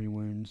Well, entry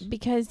wounds.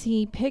 Because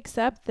he picks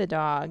up the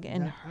dog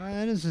and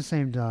That is the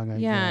same dog, I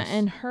yeah, guess.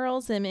 and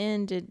hurls him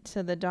in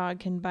so the dog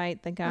can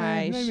bite the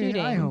guy maybe,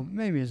 shooting. I hope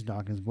maybe it's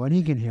Dawkins' blood.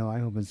 He can heal. I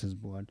hope it's his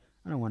blood.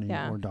 I don't want any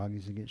Yeah. more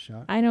doggies to get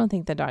shot. I don't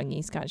think the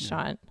doggies got No.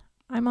 shot.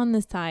 I'm on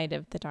the side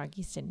of the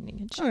doggies didn't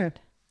get shot. Okay.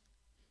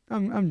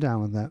 I'm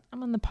down with that.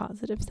 I'm on the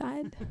positive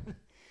side.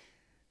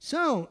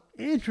 So,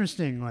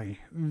 interestingly,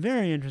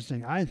 very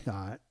interesting, I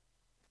thought,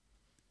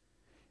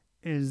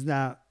 is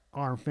that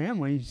our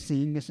family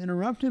scene gets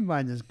interrupted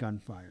by this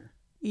gunfire.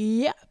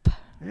 Yep.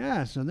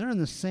 Yeah, so they're in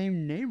the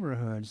same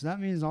neighborhood. So that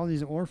means all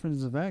these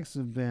orphans of X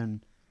have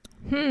been...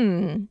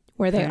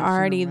 Were they Dancing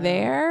already around.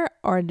 there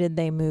or did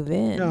they move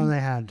in? No, they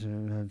had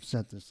to have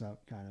set this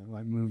up, kind of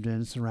like moved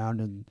in,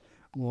 surrounded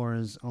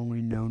Laura's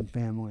only known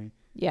family.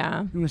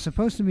 Yeah. It was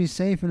supposed to be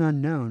safe and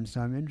unknown,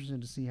 so I'm interested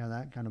to see how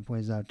that kind of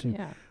plays out too.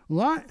 Yeah.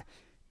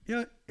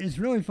 It's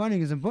really funny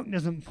because the book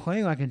doesn't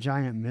play like a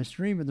giant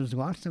mystery, but there's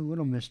lots of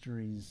little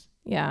mysteries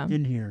Yeah.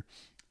 in here.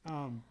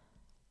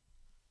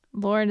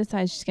 Laura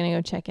decides she's going to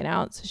go check it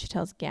out, so she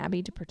tells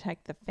Gabby to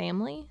protect the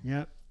family.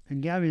 Yep.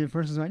 And Gabby, the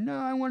first is like, no,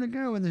 I want to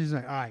go. And then she's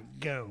like, all right,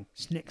 go.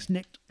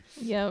 Snicked.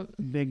 Yep.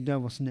 Big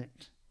double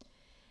snicked.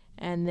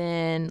 And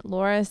then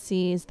Laura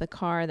sees the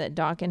car that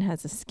Dawkins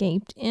has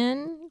escaped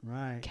in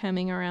Right.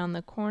 coming around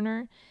the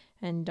corner.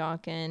 And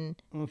Daken,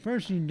 Well,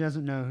 first she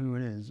doesn't know who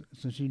it is,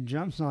 so she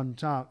jumps on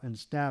top and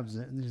stabs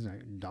it, and she's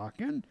like,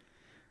 Daken?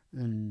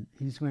 And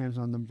he slams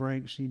on the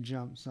brake, she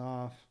jumps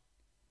off,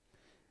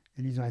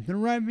 and he's like, they're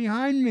right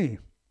behind me.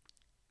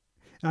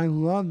 And I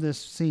love this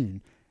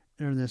scene,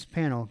 or this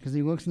panel, because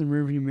he looks in the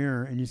rearview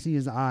mirror, and you see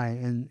his eye,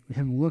 and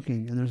him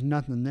looking, and there's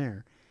nothing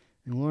there.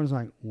 And Laura's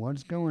like,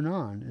 what's going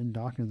on? And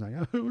Daken's like,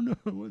 I don't know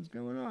what's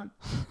going on.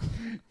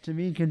 To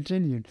be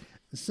continued.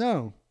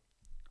 So,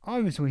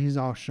 obviously he's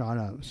all shot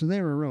up, so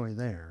they were really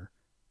there.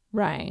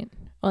 right.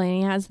 Well, and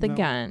he has the But-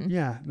 gun.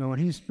 Yeah, but when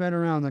he sped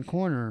around the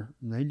corner,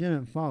 they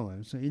didn't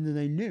follow. So either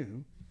they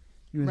knew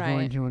he was going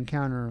Right. to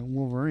encounter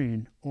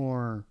Wolverine,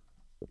 or,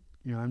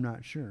 I'm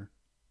not sure.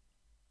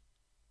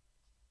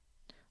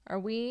 Are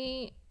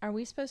we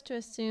supposed to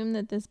assume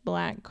that this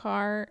black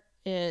car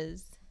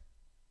is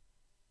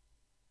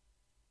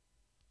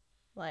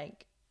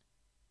like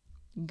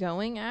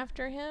going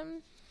after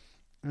him?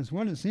 That's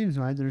what it seems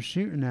like. They're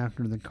shooting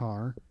after the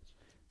car,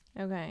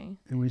 Okay.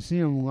 and we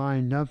see them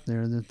lined up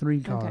there, the three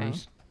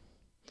cars.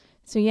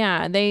 So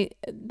yeah, they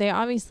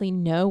obviously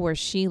know where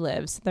she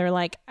lives. They're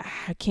like,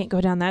 I can't go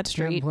down that Can't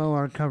street. blow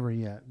our cover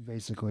yet,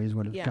 basically, is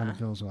what it kind Yeah. of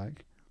feels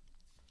like.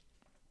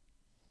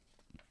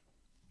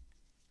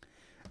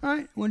 All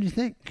right, what do you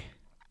think?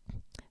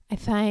 I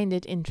find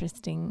it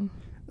interesting.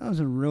 That was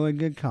a really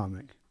good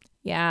comic.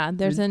 Yeah,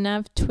 there's Did-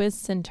 enough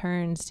twists and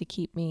turns to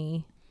keep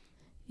me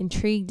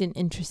intrigued and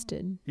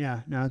interested.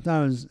 Yeah, no, I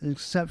thought it was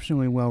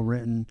exceptionally well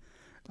written.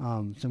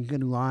 Some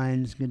good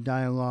lines, good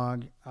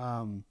dialogue.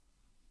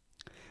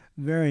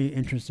 Very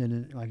interested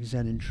in, like you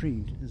said,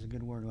 intrigued is a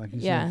good word, like you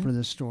Yeah. said, for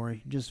this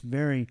story. Just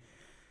very,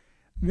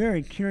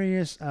 very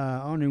curious.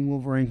 Only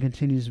Wolverine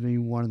continues to be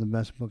one of the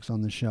best books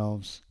on the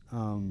shelves.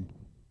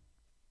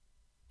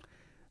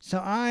 So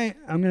I'm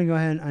going to go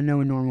ahead. I know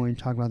we normally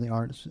talk about the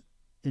arts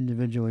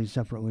individually,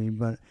 separately,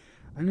 but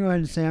I'm going to go ahead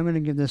and say I'm going to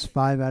give this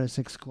 5 out of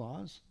 6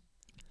 claws.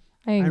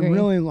 I agree. I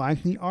really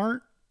like the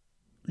art.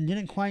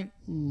 Didn't quite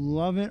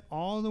love it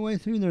all the way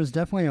through. There's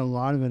definitely a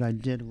lot of it I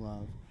did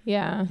love,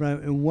 Yeah.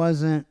 but it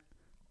wasn't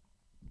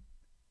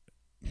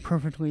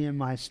perfectly in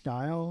my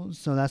style,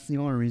 so that's the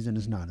only reason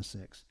it's not a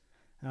 6.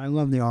 And I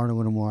love the art a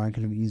little more. I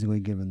could have easily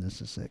given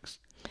this a 6,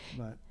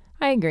 but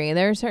I agree.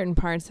 There are certain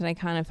parts that I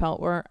kind of felt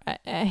were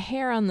a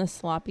hair on the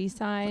sloppy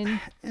side.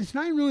 it's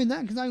not really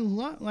that, because I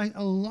love, like,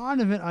 a lot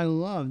of it I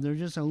love. They're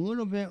just a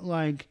little bit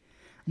like,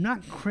 I'm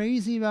not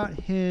crazy about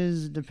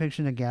his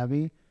depiction of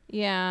Gabby.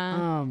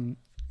 Yeah.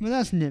 But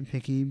that's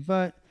nitpicky.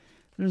 But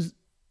there's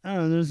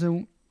there's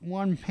a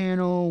one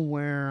panel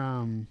where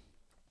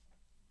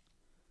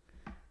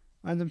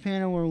at the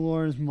panel where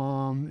Laura's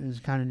mom is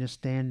kind of just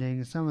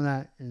standing. Some of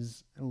that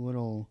is a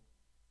little,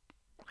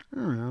 I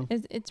don't know.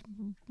 It's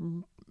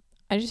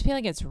I just feel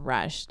like it's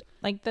rushed.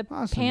 Like the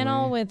Possibly.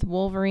 panel with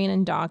Wolverine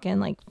and Daken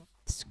like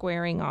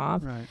squaring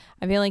off. Right.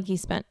 I feel like he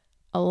spent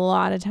a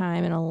lot of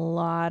time and a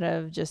lot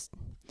of just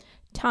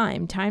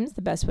time. Time's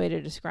the best way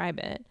to describe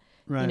it.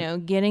 Right. You know,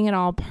 getting it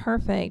all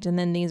perfect. And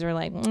then these are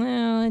like,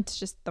 no, it's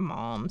just the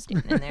mom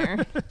standing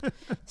there.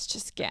 It's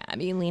just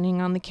Gabby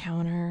leaning on the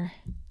counter,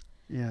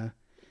 Yeah.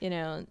 you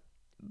know,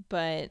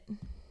 but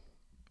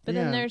Yeah.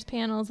 then there's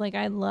panels like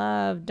I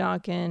love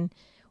Daken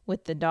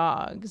with the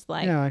dogs.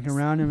 Like, Yeah, like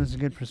around him is a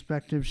good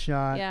perspective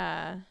shot.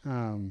 yeah.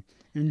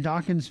 In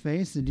Dawkins'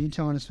 face, the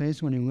detail on his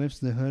face when he lifts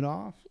the hood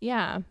off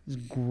Yeah. is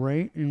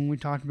great. And we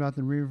talked about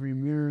the rearview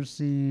mirror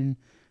scene.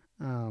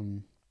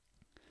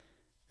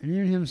 And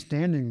even him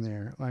standing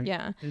there. Like,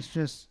 Yeah. it's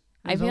just,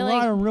 I there's a feel lot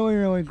like- of really,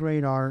 really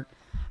great art.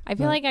 I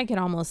feel But- like I could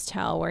almost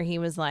tell where he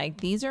was like,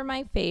 these are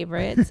my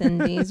favorites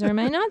and these are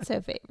my not so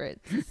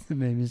favorites.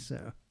 Maybe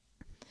so.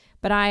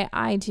 But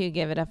I too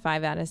give it a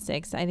 5 out of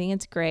 6. I think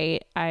it's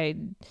great.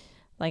 Like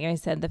I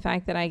said, the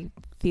fact that I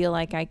feel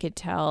like I could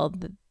tell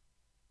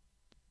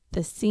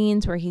the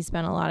scenes where he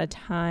spent a lot of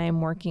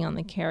time working on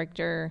the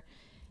character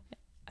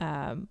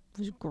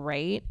was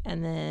great.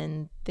 And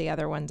then the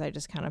other ones I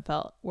just kind of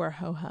felt were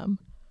ho-hum.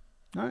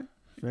 All right.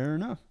 Fair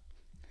enough.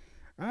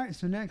 All right.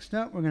 So next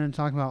up, we're going to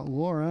talk about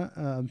Laura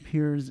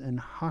appears in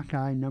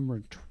Hawkeye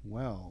number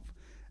 12.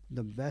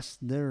 The Best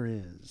There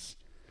Is.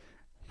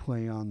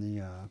 Play on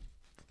the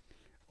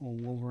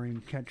old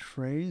Wolverine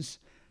catchphrase.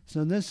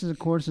 So this, of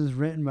course, is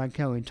written by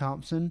Kelly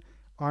Thompson,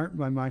 art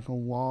by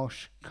Michael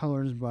Walsh,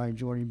 colors by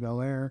Jordi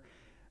Belair,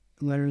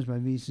 letters by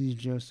VC's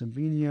Joe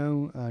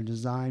Sabino,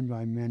 designed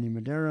by Manny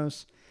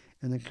Medeiros,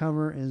 and the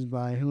cover is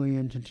by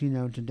Julian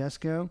Totino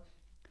Tedesco.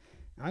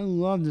 I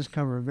love this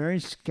cover. Very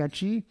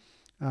sketchy.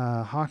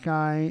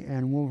 Hawkeye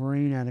and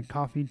Wolverine at a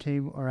coffee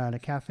table or at a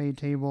cafe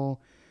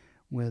table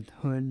with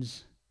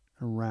hoods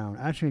around.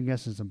 Actually, I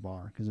guess it's a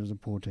bar because there's a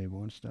pool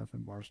table and stuff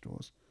and bar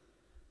stools.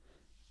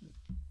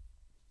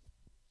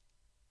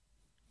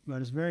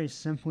 But it's very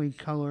simply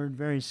colored,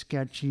 very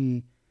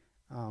sketchy,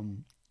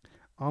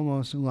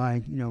 almost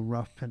like,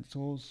 rough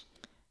pencils.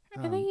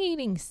 Are they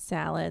eating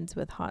salads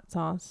with hot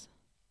sauce?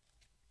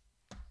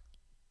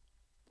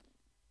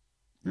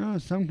 No,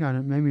 some kind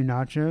of, maybe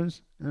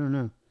nachos. I don't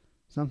know.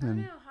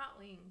 Something. hot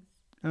wings.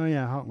 Oh,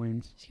 yeah, hot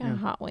wings. She's got Yeah. a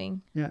hot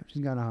wing. Yeah,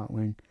 she's got a hot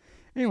wing.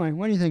 Anyway,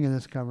 what do you think of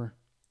this cover?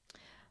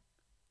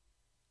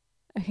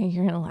 Okay,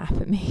 you're going to laugh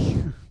at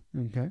me.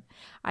 Okay.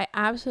 I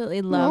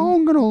absolutely No, love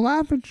I'm going to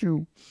laugh at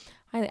you.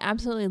 I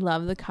absolutely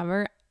love the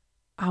cover.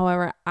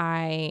 However,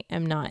 I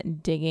am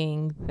not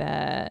digging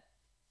the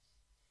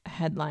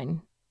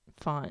headline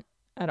font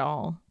at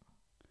all.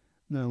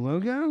 The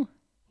logo?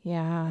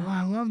 Yeah. Oh,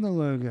 I love the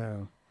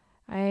logo.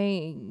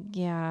 I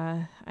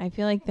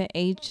feel like the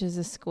H is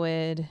a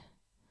squid.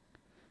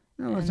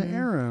 No, it's an And-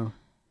 arrow.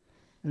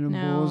 And a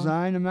No.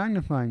 bullseye and a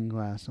magnifying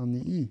glass on the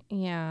E.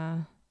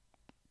 Yeah.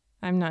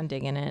 I'm not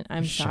digging it.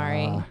 I'm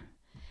sorry. Pshaw.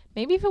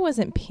 Maybe if it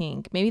wasn't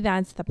pink, maybe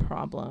that's the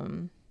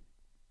problem.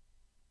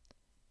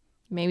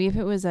 Maybe if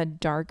it was a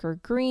darker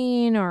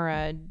green or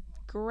a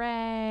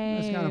gray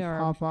It's got to or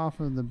pop off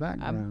of the a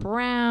background.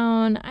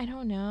 brown. I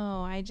don't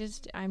know.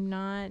 I'm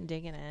not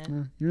digging it.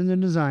 You're the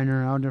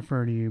designer. I'll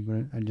defer to you,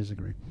 but I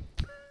disagree.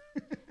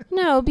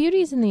 No,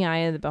 beauty's in the eye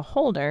of the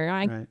beholder.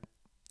 Right.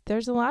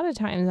 There's a lot of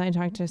times I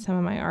talk to some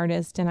of my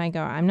artists and I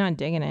go, I'm not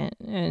digging it.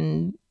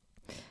 And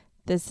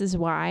this is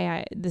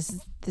why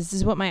this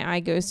is what my eye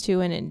goes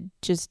to, and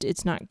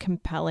it's not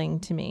compelling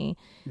to me.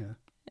 Yeah.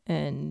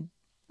 And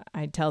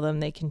I tell them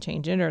they can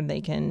change it or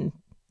they can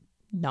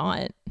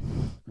not.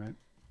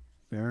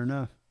 Fair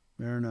enough.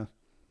 Fair enough.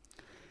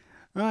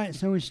 All right,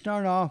 so we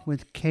start off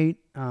with Kate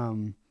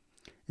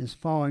is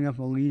following up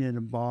a lead at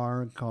a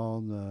bar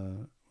called,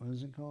 what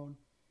is it called?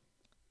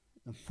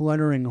 The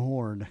Fluttering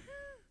Horde.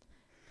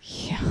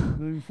 Yeah.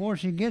 But before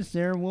she gets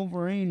there,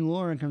 Wolverine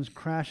Laura comes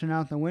crashing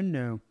out the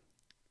window.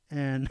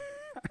 And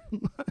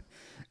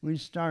we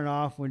start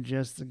off with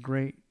just the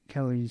great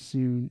Kelly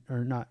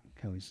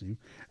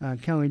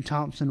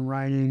Thompson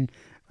writing,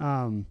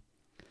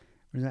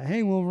 was that,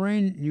 hey,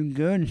 Wolverine, you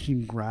good? And she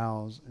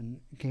growls. And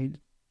Kate's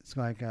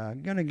like,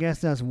 gonna guess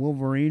that's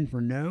Wolverine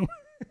for no.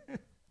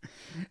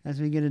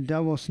 As we get a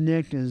double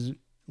snick as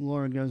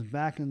Laura goes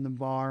back in the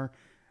bar.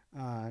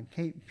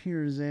 Kate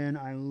peers in.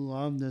 I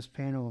love this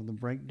panel of the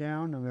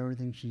breakdown of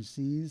everything she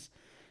sees.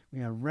 We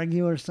have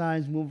regular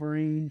size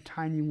Wolverine,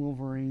 tiny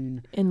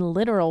Wolverine. In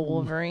literal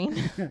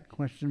Wolverine.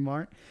 Question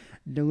mark.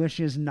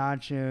 Delicious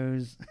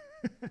nachos.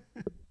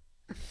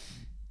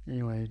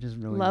 Anyway, just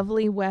really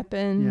Lovely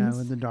weapons. yeah,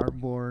 with the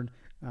dartboard,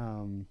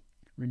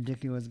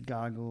 ridiculous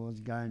goggles,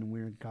 guy in a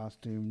weird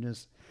costume.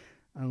 Just,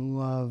 I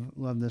love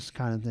this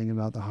kind of thing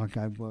about the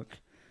Hawkeye book.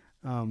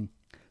 So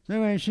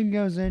anyway, she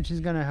goes in.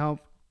 She's gonna help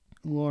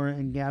Laura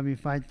and Gabby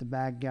fight the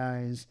bad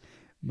guys,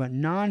 but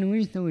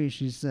non-lethally,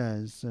 she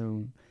says.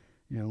 So,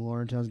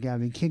 Laura tells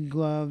Gabby, kid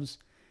gloves.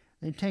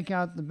 They take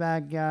out the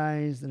bad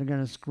guys that are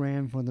gonna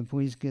scram before the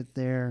police get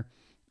there.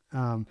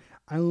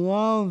 I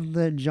love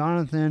that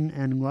Jonathan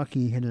and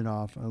Lucky hit it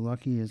off.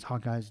 Lucky is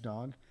Hawkeye's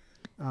dog.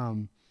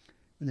 When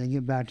they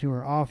get back to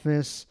her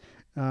office,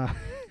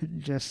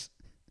 just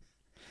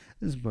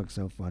this book's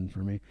so fun for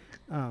me.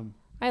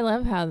 I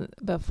love how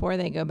before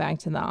they go back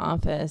to the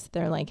office,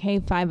 they're like, hey,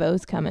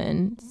 5-0's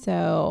coming.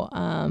 So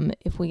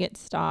if we get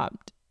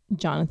stopped,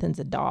 Jonathan's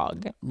a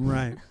dog.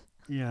 Right.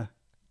 Yeah.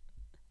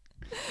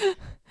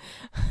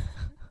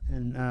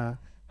 And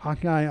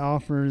Hawkeye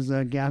offers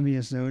Gabby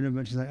a soda,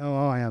 but she's like, oh,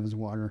 all I have is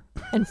water.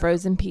 And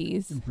frozen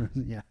peas.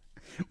 Yeah.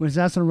 Which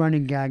that's a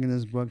running gag in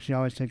this book. She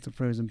always takes the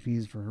frozen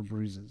peas for her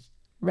bruises.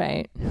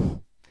 Right.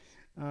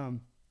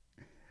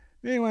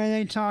 Anyway,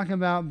 they talk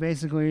about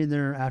basically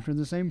they're after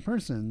the same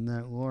person,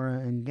 that Laura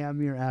and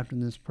Gabby are after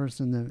this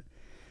person that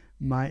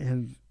might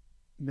have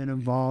been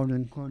involved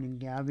in cloning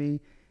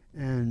Gabby.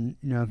 And,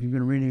 if you've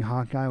been reading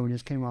Hawkeye, we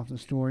just came off the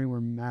story where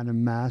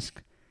Madame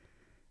Mask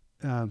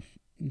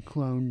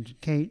cloned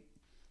Kate.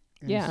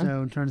 And Yeah.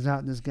 so it turns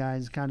out this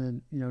guy's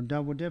kind of,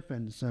 double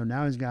dipping. So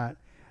now he's got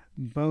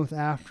both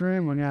after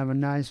him. We're going to have a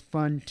nice,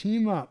 fun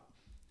team up.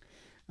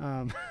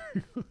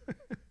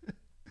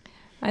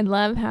 I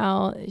love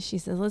how she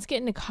says, let's get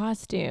into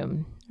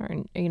costume,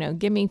 or,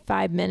 give me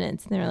 5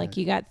 minutes. And they're like,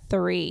 you got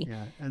 3.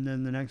 Yeah. And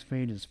then the next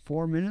page is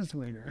 4 minutes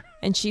later.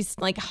 And she's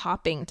like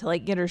hopping to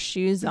like get her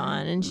shoes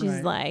on. And she's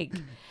Right. like,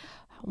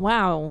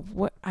 wow,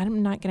 what?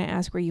 I'm not going to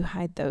ask where you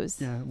hide those.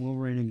 Yeah,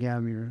 Wolverine and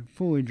Gabby are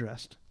fully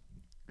dressed.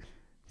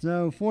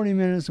 So 40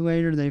 minutes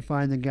later, they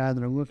find the guy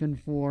they're looking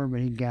for,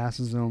 but he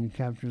gasses them,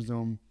 captures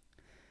them.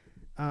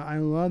 I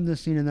love the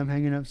scene of them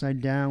hanging upside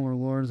down where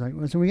Laura's like,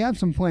 well, so we have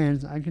some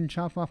plans. I can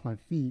chop off my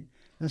feet.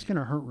 That's going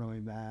to hurt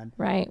really bad.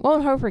 Right.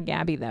 Won't hurt for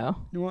Gabby, though.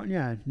 Well,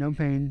 yeah, no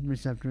pain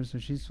receptors, so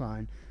she's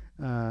fine.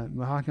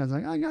 But Hawkeye's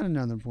like, I got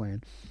another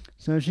plan.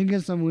 So she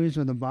gets them loose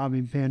with a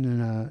bobby pin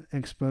and a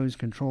exposed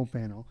control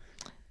panel.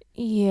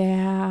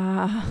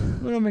 Yeah.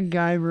 A little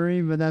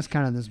MacGyver-y, but that's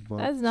kind of this book.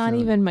 That's not so.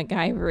 even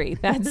MacGyver-y.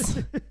 That's...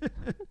 Do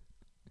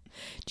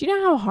you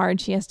know how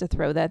hard she has to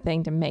throw that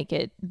thing to make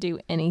it do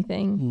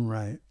anything?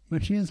 Right.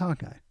 But she is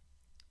Hawkeye.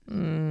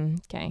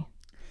 Okay.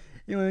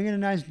 Anyway, we get a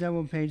nice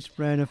double page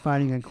spread of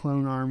fighting a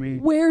clone army.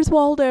 Where's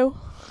Waldo?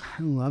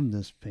 I love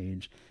this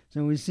page.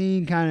 So we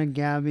see kind of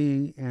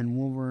Gabby and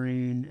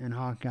Wolverine and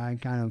Hawkeye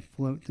kind of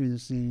float through the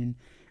scene.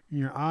 And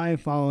your eye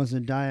follows a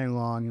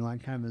dialogue in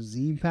like kind of a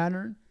Z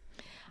pattern.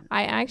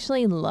 I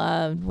actually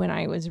loved when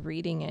I was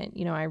reading it.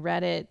 I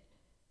read it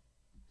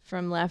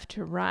from left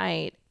to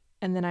right,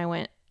 and then I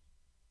went,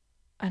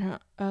 I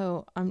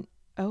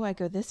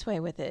go this way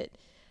with it.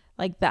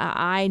 Like the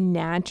eye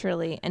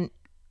naturally, and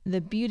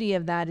the beauty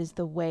of that is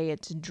the way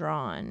it's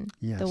drawn.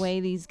 Yes. The way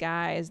these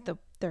guys,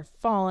 they're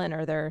fallen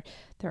or their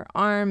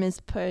arm is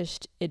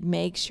pushed, it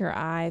makes your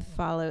eye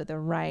follow the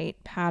right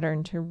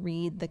pattern to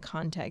read the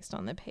context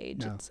on the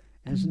page. No, It's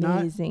it's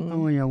amazing. not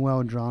only a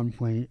well-drawn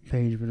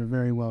page, but a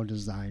very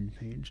well-designed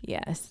page.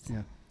 Yes.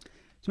 Yeah.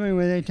 So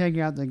anyway, they take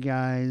out the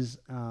guys.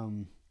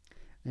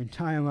 They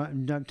tie them up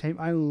in duct tape.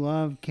 I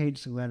love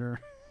Kate's letter.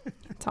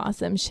 It's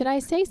awesome. Should I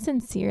say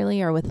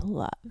sincerely or with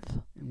love?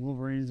 And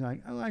Wolverine's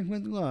like, I like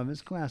with love.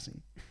 It's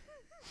classy.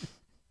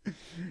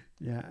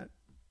 Yeah.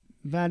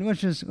 Bad.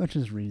 Let's just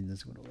read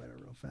this little letter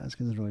real fast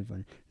because it's really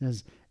funny. It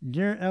says,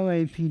 Dear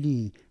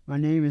LAPD, my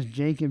name is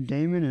Jacob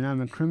Damon, and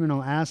I'm a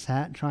criminal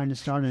asshat trying to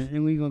start an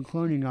illegal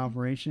cloning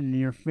operation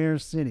near Fair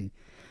City.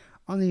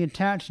 On the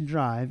attached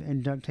drive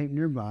and duct tape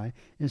nearby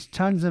is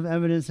tons of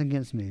evidence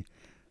against me.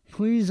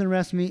 Please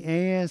arrest me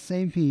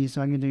ASAP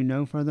so I can do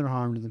no further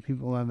harm to the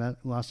people of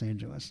Los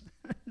Angeles.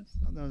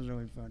 So that was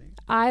really funny.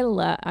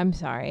 I'm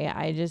sorry.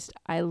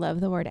 I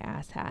love the word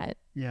asshat.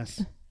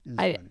 Yes. It's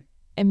I- funny.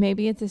 And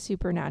maybe it's a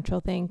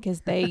supernatural thing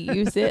because they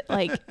use it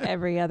like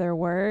every other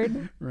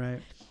word. Right.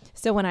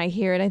 So when I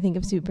hear it, I think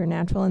of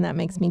supernatural, and that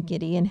makes me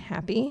giddy and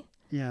happy.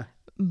 Yeah.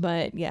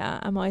 But yeah,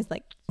 I'm always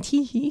like,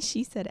 tee hee,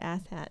 she said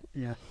asshat.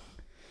 Yeah.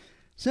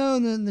 So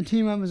the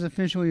team up is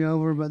officially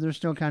over, but they're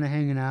still kind of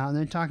hanging out, and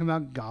they talk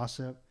about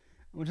gossip,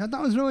 which I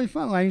thought was really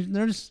fun. Like,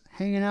 they're just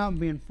hanging out and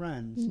being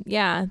friends.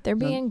 Yeah, they're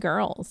being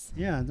girls.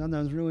 Yeah, I thought that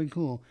was really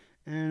cool.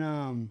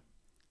 And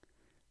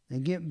they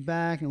get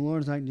back, and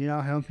Laura's like, "Dude,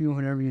 I'll help you with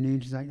whatever you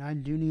need." She's like, "I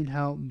do need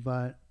help,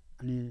 but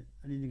I need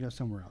to go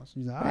somewhere else."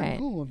 He's like, "All right, Right.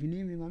 cool. If you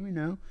need me, let me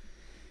know."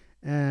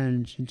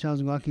 And she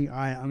tells Lucky, "All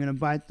right, I'm gonna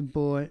bite the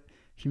bullet."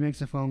 She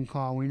makes a phone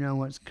call. We know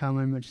what's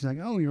coming, but she's like,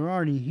 "Oh, you're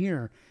already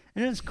here."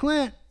 And it's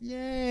Clint.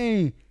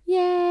 Yay!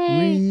 Yay!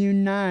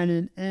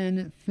 Reunited, and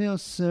it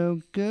feels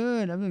so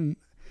good.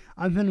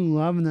 I've been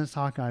loving this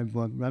Hawkeye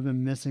book, but I've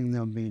been missing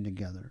them being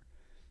together,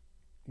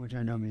 which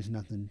I know means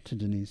nothing to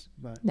Denise,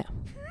 but No.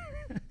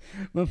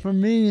 but for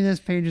me,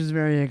 this page is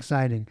very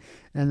exciting,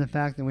 and the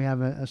fact that we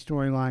have a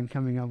storyline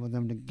coming up with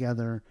them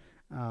together,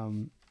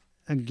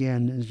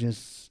 again, is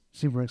just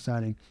super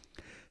exciting.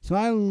 So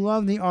I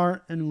love the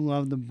art and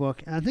love the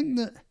book. And I think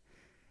that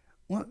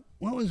what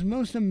was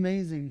most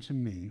amazing to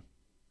me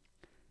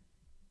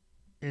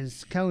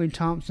is Kelly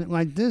Thompson.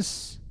 Like,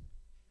 this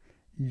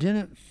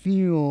didn't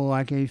feel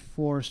like a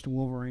forced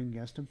Wolverine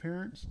guest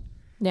appearance.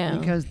 No.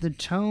 Because the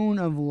tone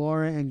of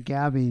Laura and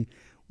Gabby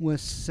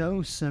was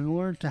so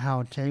similar to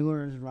how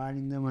Taylor is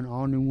writing them in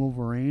All New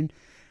Wolverine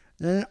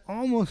that it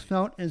almost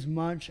felt as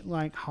much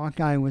like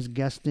Hawkeye was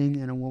guesting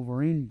in a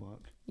Wolverine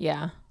book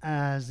Yeah.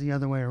 as the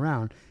other way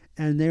around.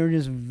 And they were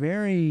just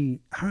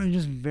very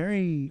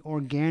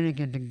organic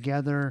and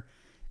together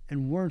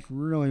and worked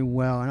really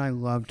well. And I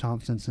love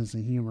Thompson's sense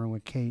of humor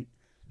with Kate.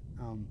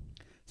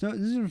 So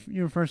this is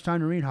your first time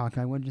to read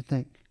Hawkeye. What did you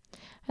think?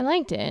 I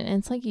liked it. And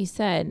it's like you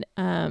said,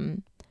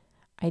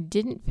 I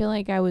didn't feel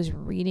like I was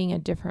reading a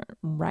different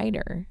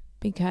writer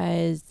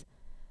because,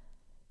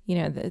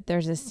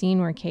 there's a scene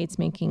where Kate's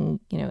making,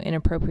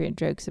 inappropriate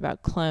jokes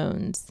about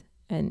clones.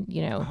 And,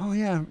 Oh,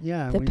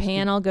 yeah. the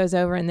panel goes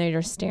over and they're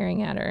just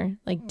staring at her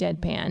like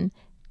deadpan.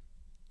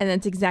 And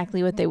that's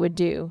exactly what they would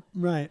do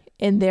Right.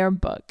 in their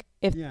book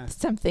if Yeah.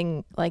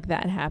 something like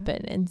that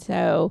happened. And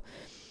so,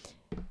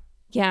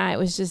 yeah, it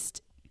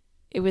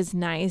was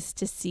nice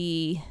to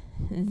see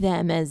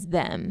them as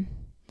them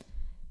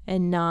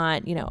and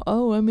not,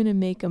 oh, I'm going to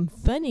make them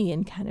funny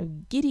and kind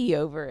of giddy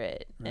over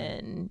it. Right.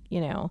 And,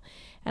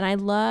 and I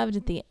loved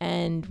at the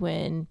end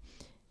when,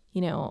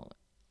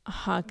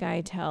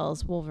 Hawkeye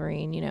tells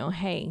Wolverine,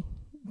 hey,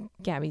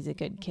 Gabby's a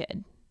good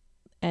kid.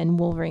 And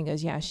Wolverine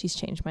goes, yeah, she's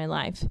changed my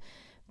life.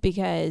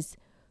 Because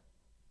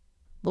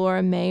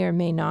Laura may or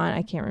may not,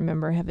 I can't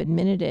remember, have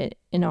admitted it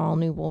in All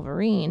New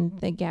Wolverine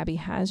that Gabby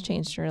has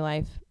changed her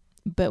life.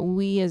 But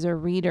we as a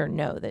reader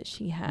know that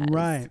she has.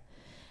 Right.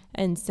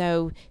 And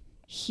so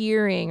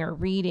hearing or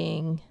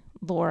reading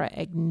Laura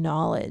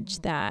acknowledge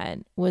that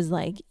was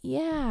like,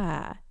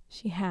 yeah,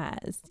 she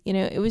has.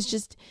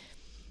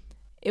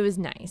 It was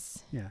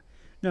nice. Yeah.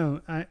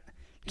 No,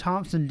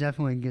 Thompson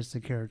definitely gets the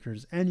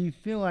characters, and you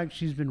feel like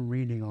she's been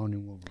reading All New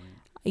Wolverine.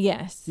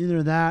 Yes.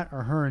 Either that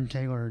or her and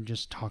Taylor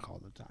just talk all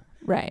the time.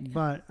 Right.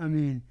 But, I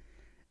mean,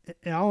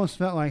 it almost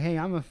felt like, hey,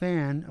 I'm a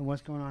fan of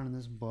what's going on in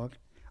this book.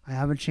 I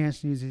have a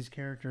chance to use these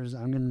characters.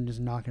 I'm going to just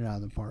knock it out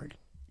of the park.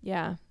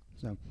 Yeah.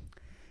 So,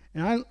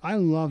 and I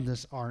love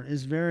this art.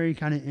 It's very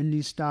kind of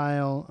indie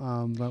style,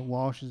 but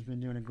Walsh has been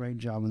doing a great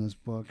job in this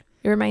book.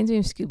 It reminds me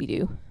of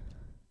Scooby-Doo.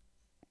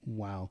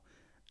 Wow.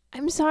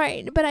 I'm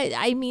sorry, but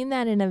I mean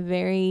that in a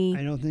very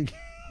I don't think...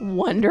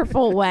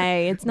 wonderful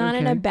way. It's not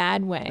in a Okay.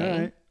 bad way. All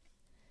right.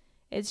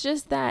 It's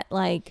just that,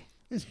 like,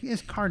 It's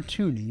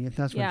cartoony, if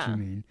that's what Yeah. you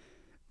mean.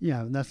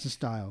 Yeah, that's the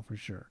style for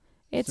sure.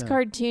 it's So-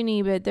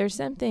 cartoony, but there's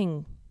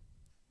something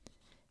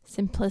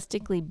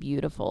simplistically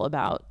beautiful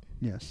about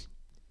Yes.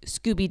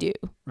 Scooby-Doo,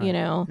 Right. you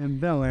know. And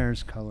Bel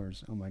Air's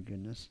colors. Oh my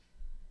goodness.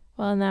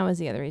 Well, and that was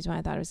the other reason why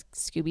I thought it was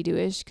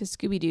Scooby-Doo-ish, because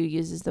Scooby-Doo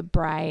uses the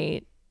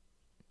bright,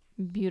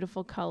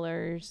 beautiful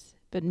colors,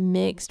 but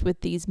mixed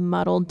with these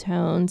muddled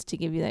tones to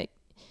give you that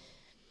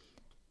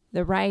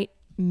the right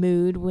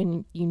mood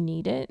when you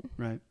need it.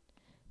 Right.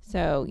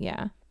 So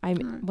yeah,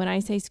 when I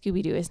say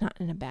Scooby-Doo, it's not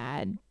in a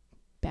bad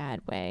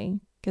way,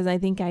 because I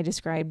think I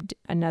described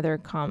another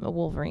a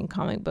Wolverine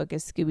comic book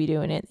as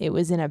Scooby-Doo, and it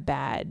was in a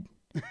bad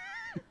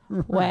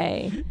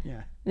way.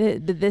 Yeah.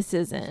 But this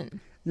isn't.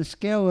 The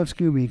scale of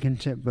Scooby can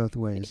tip both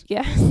ways.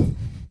 Yes.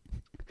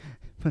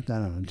 Put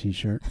that on a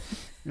t-shirt.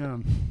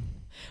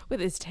 With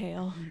his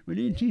tail. We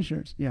need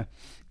t-shirts. Yeah.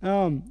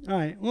 All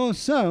right. Well,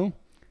 so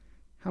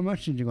how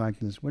much did you like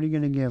this? What are you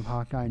going to give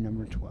Hawkeye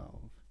number 12?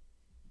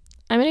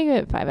 I'm going to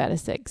give it 5 out of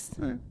 6.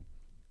 All right.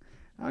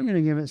 I'm going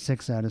to give it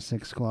 6 out of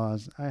 6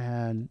 claws. I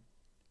had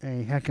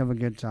a heck of a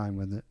good time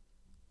with it.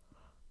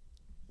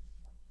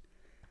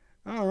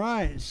 All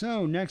right,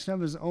 so next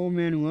up is Old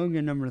Man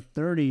Logan number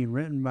 30,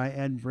 written by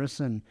Ed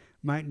Brisson.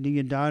 Mike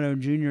Deodato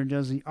Jr.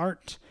 does the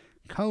art.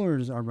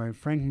 Colors are by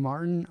Frank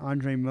Martin,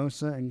 Andre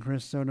Mosa, and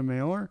Chris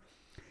Sotomayor.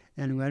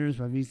 And letters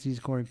by VC's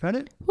Corey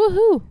Pettit.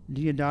 Woohoo!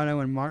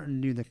 Deodato and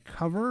Martin do the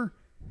cover.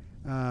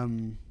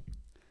 On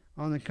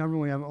the cover,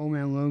 we have Old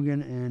Man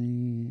Logan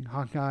and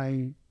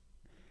Hawkeye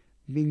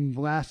being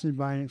blasted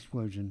by an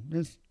explosion.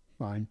 It's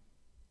fine.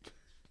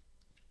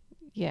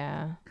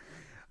 Yeah.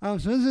 So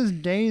this is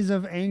Days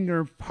of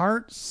Anger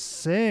Part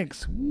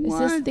 6.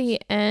 What? Is this the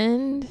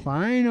end?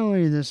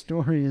 Finally, the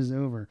story is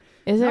over.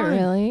 Is it All right.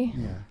 really?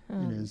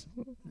 Yeah, it is.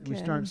 We good.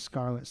 start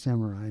Scarlet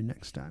Samurai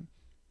next time.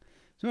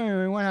 So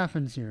anyway, what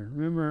happens here?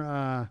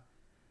 Remember,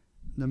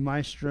 the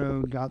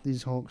Maestro got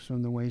these Hulks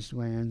from the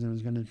wastelands and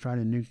was going to try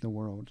to nuke the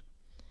world.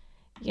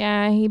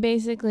 Yeah, he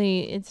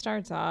basically, it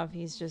starts off,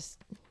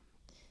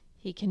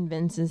 he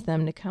convinces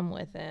them to come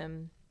with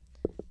him.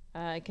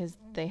 Because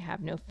they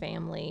have no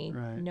family,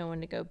 Right. no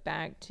one to go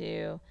back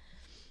to.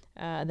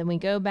 Then we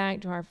go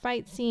back to our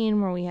fight scene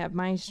where we have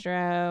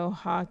Maestro,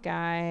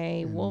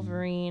 Hawkeye,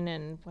 Wolverine,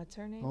 and what's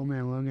her name? Old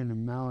Man Logan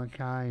and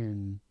Malachi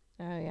and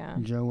Oh, yeah.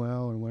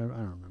 Joel or whatever. I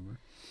don't remember.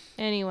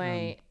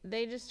 Anyway,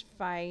 they just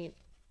fight,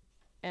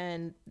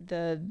 and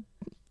the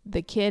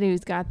kid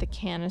who's got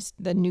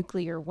the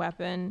nuclear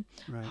weapon,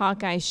 Right.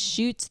 Hawkeye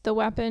shoots the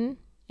weapon.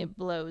 It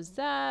blows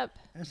up.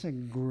 That's a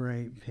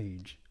great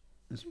page.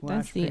 The splash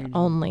That's the page.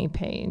 only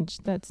page.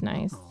 That's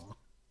nice. Aw.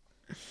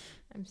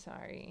 I'm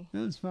sorry.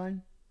 No, it's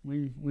fine.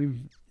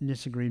 We've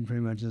disagreed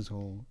pretty much this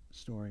whole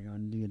story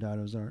on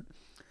Deodato's art.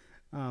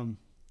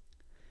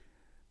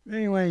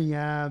 Anyway,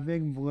 yeah,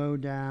 big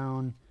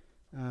blowdown.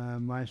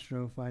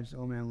 Maestro fights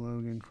Old Man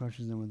Logan,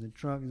 crushes him with a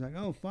truck. He's like,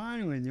 "Oh,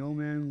 finally, the Old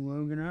Man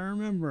Logan I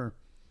remember."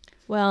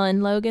 Well,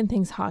 and Logan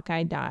thinks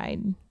Hawkeye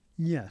died.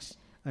 Yes,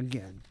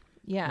 again.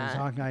 Yeah.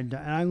 Hawkeye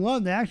died. And I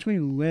love they actually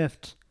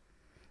lift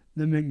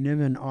the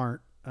McNiven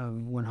art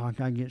of when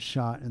Hawkeye gets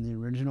shot in the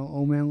original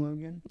Old Man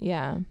Logan.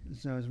 Yeah.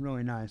 So it's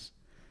really nice.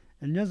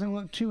 And it doesn't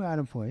look too out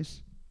of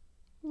place.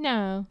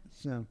 No.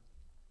 So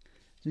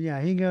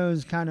yeah, he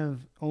goes kind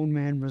of old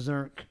man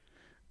berserk.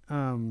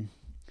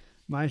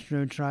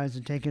 Maestro tries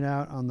to take it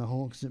out on the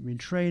Hulks that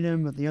betrayed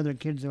him, but the other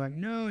kids are like,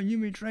 "No, you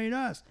betrayed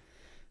us."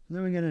 So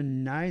then we get a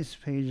nice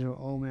page of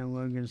Old Man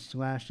Logan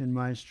slashed in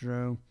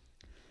Maestro.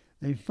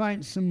 They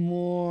fight some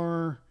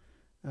more.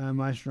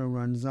 Maestro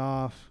runs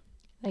off.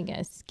 Like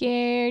a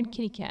scared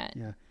kitty cat.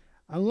 Yeah.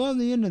 I love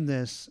the end of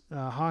this.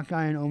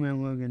 Hawkeye and Old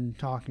Man Logan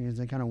talking as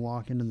they kind of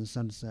walk into the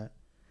sunset.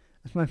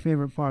 That's my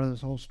favorite part of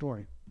this whole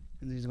story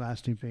in these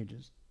last 2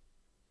 pages.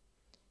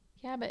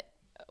 Yeah, but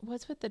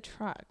what's with the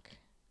truck?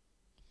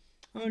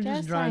 Oh, it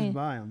just drives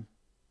by them.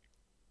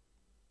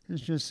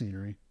 It's just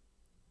scenery.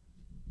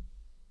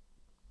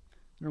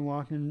 They're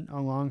walking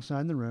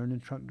alongside the road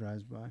and a truck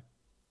drives by.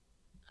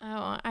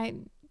 Oh,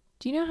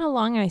 do you know how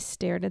long I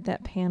stared at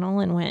that panel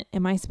and went,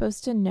 am I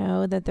supposed to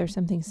know that there's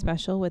something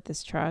special with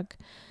this truck?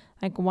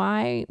 Like,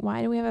 why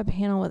do we have a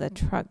panel with a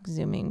truck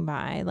zooming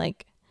by?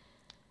 Like,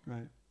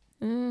 right.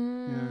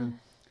 Yeah.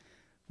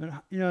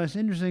 But, it's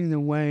interesting the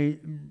way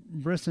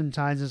Brisson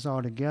ties this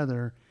all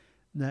together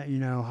that,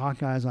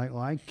 Hawkeye's like,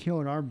 well, I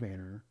killed our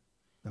Banner.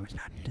 Though he's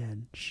not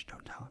dead. Shh,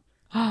 don't tell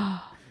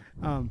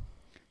him.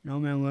 And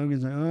Old Man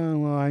Logan's like, oh,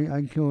 well,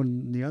 I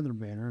killed the other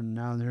Banner, and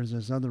now there's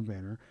this other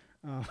Banner.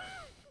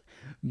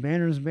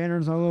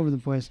 Banners all over the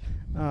place.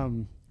 But,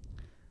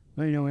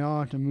 we all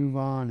have to move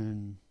on,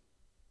 and,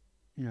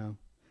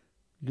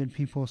 good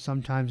people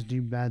sometimes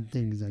do bad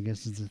things, I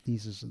guess is the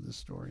thesis of this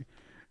story.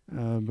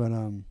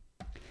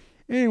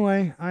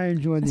 Anyway, I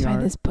enjoyed that's the why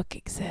art. this book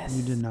exists.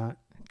 You did not.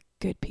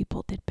 Good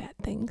people did bad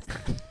things.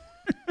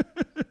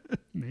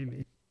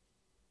 Maybe.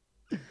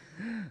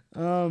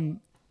 I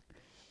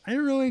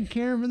didn't really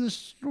care for the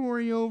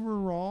story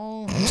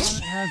overall. It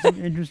had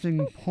some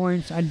interesting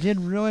points. I did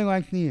really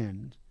like the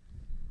end.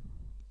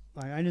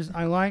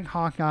 I like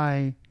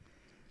Hawkeye.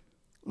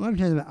 Let me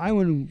tell you that I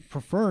would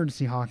prefer to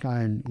see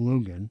Hawkeye and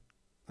Logan.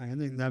 I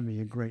think that'd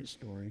be a great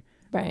story.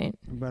 Right.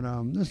 But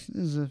this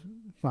is a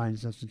fine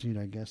substitute,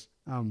 I guess.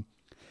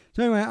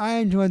 So anyway, I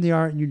enjoyed the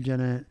art. You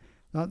didn't.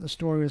 Thought the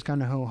story was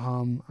kind of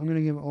ho-hum. I'm going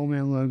to give Old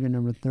Man Logan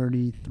number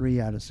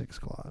 33 out of 6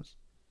 claws.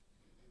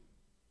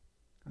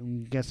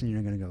 I'm guessing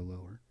you're going to go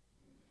lower.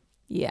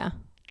 Yeah.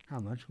 How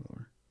much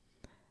lower?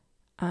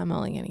 I'm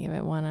only going to give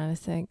it 1 out of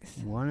 6.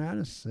 1 out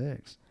of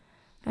 6.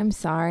 I'm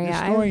sorry.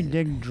 The story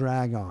did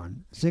drag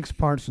on. 6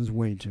 parts was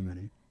way too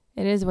many.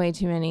 It is way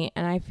too many.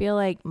 And I feel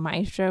like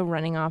Maestro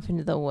running off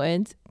into the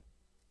woods,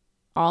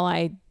 all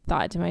I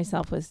thought to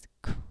myself was,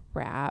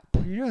 crap.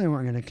 You know they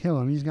weren't going to kill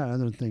him. He's got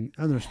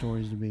other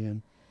stories to be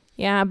in.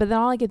 Yeah, but then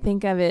all I could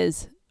think of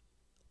is,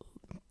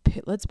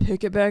 let's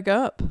pick it back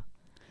up.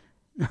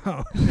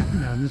 No,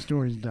 this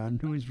story's done.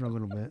 At least for a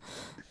little bit.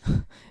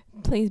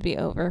 Please be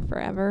over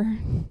forever.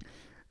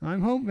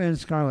 I'm hoping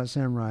Scarlet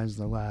Samurai is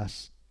the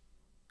last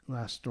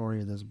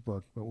story of this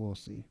book, but we'll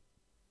see.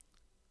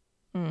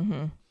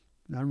 Mm-hmm.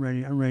 I'm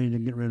ready to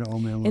get rid of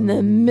Old Man Logan. In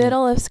the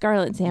middle of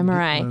Scarlet Get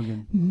Samurai,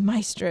 Logan.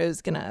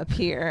 Maestro's going to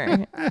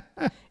appear.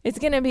 It's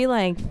going to be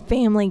like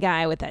Family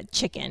Guy with that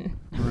chicken.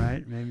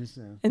 Right, maybe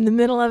so. In the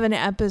middle of an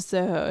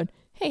episode.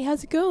 Hey,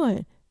 how's it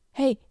going?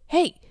 Hey,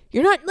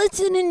 you're not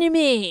listening to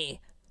me.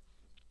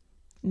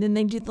 And then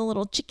they do the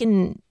little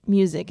chicken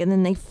music, and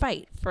then they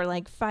fight for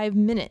like 5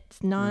 minutes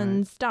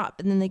nonstop.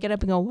 And then they get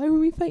up and go, why were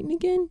we fighting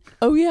again?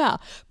 Oh, yeah.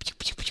 Pew,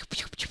 pew, pew,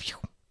 pew, pew, pew.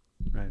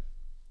 Right.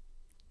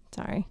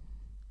 Sorry.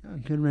 Oh,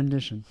 good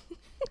rendition.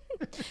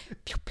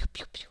 Pew, pew,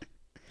 pew, pew.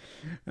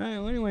 All right,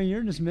 well, anyway,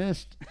 you're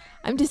dismissed.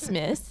 I'm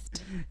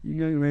dismissed. You can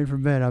go get ready for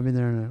bed. I'll be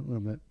there in a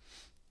little bit.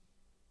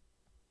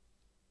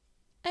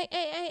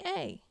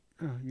 Hey.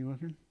 Oh, you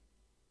looking?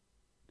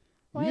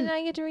 Why did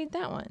I get to read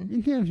that one?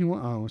 You can if you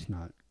want. Oh, it's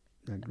not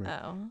that great.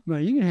 Oh.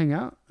 But you can hang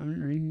out, or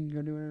you can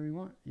go do whatever you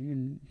want. You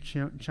can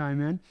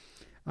chime in.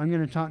 I'm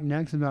going to talk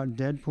next about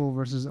Deadpool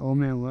versus Old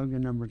Man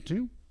Logan number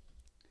 2.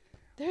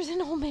 There's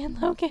an Old Man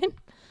Logan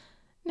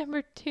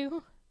number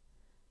 2.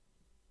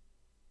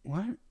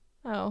 What?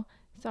 Oh,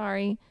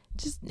 sorry.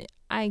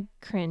 I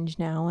cringe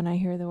now when I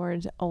hear the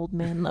words Old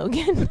Man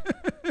Logan.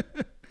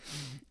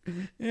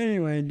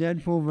 Anyway,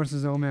 Deadpool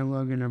versus Old Man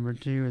Logan number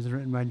 2 is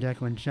written by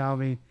Declan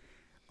Shalvey,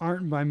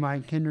 art by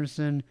Mike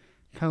Henderson,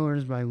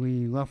 colors by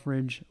Lee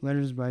Luffridge,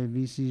 letters by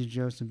VC's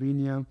Joe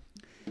Sabino,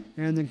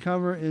 and the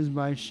cover is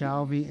by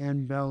Shalvey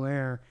and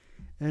Belair.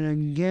 And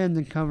again,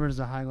 the cover is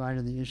the highlight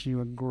of the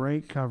issue, a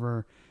great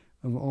cover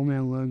of Old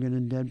Man Logan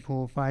and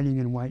Deadpool fighting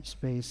in white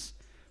space,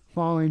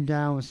 falling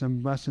down with some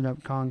busted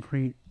up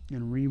concrete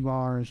and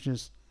rebar. It's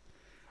just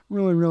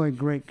really, really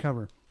great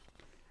cover.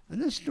 And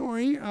this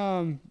story,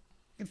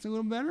 it's a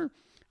little better.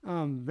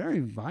 Very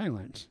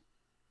violent.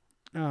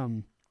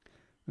 And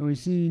we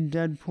see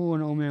Deadpool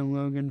and Old Man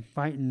Logan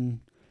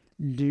fighting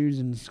dudes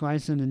and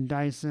slicing and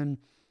dicing.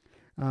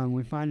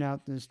 We find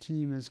out this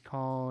team is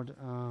called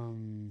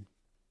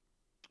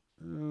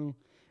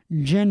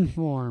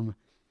Genform.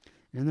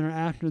 And they're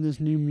after this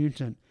new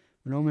mutant.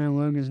 But Old Man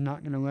Logan's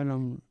not going to let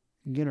them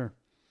get her.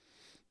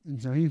 And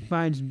so he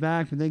fights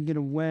back, but they get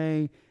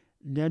away.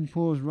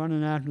 Deadpool's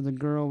running after the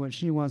girl, but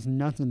she wants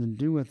nothing to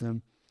do with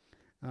him.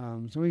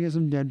 So we get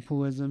some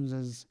Deadpoolisms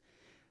as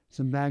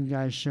some bad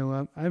guys show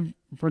up. I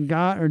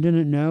forgot or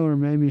didn't know, or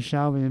maybe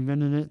Shalvey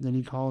invented it, that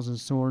he calls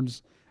his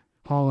swords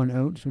Hall and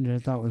Oates, which I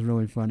thought was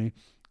really funny.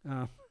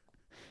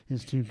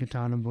 His 2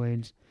 katana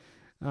blades.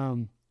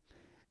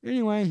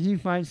 Anyway, he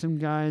fights some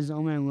guys.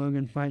 Old Man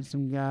Logan fights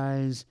some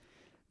guys.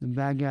 The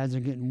bad guys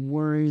are getting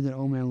worried that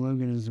Old Man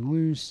Logan is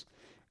loose.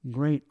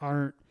 Great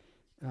art.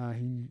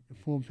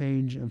 Full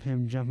page of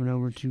him jumping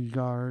over 2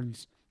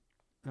 guards.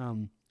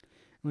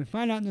 We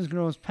find out this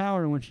girl's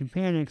power when she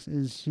panics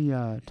is she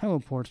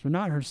teleports, but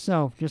not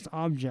herself, just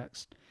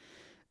objects.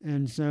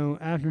 And so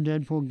after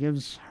Deadpool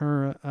gives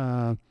her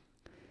a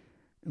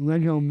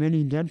Lego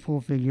mini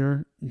Deadpool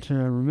figure to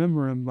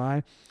remember him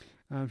by,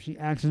 she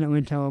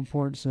accidentally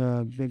teleports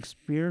a big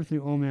spear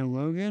through Old Man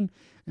Logan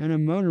and a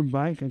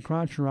motorbike, a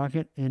crotch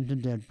rocket, into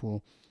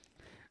Deadpool.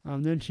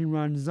 Then she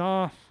runs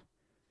off,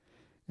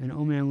 and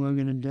Old Man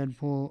Logan and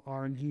Deadpool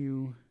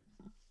argue.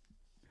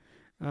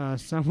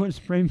 Someone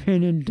spray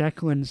painted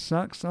Declan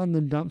sucks on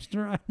the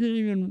dumpster. I didn't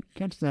even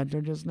catch that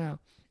till just now.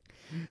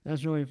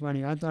 That's really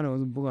funny. I thought it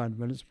was blood,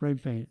 but it's spray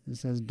paint. It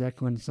says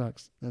Declan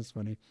sucks. That's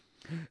funny.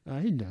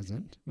 He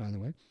doesn't, by the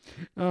way.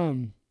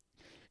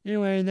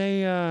 Anyway,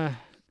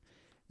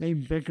 they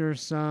bicker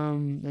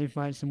some. They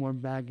fight some more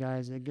bad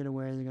guys. They get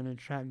away. They're going to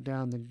track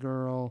down the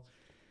girl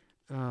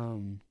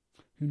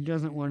who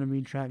doesn't want to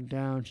be tracked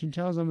down. She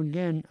tells them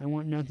again, I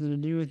want nothing to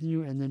do with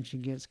you, and then she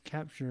gets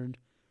captured.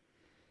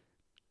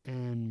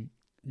 And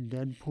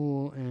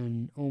Deadpool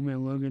and Old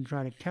Man Logan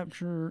try to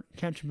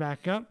catch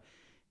back up.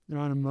 They're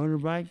on a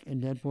motorbike,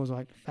 and Deadpool's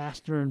like,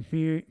 faster and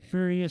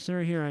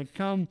furiouser, here I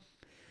come.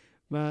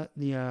 But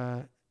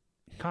the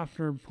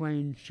copter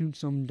plane shoots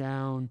them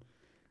down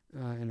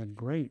in a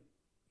great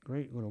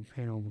little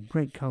panel with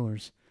great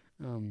colors.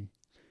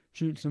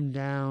 Shoots them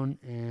down,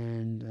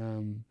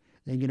 and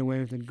they get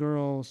away with the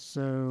girl.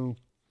 So,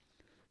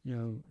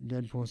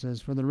 Deadpool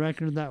says, for the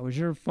record, that was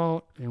your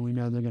fault, and we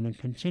know they're going to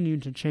continue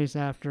to chase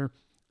after.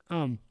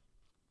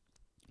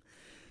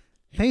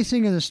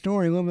 Pacing of the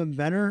story a little bit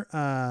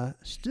better.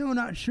 Still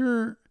not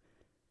sure.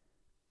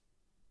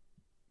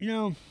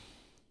 Maybe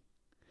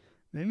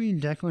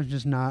Declan's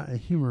just not a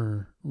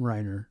humor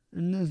writer,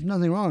 and there's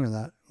nothing wrong with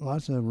that.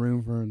 Lots of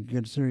room for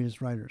good,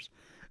 serious writers.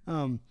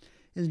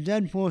 His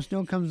Deadpool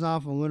still comes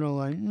off a little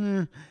like,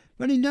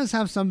 but he does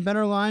have some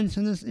better lines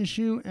in this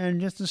issue, and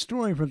just the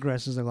story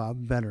progresses a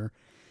lot better.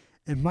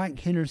 And Mike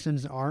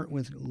Henderson's art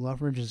with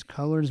Luffridge's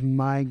colors,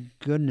 my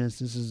goodness,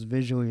 this is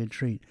visually a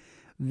treat.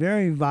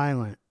 Very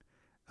violent.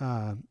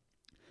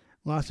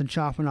 Lots of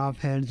chopping off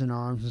heads and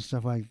arms and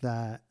stuff like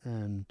that.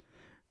 And,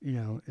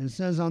 it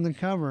says on the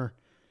cover,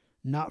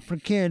 not for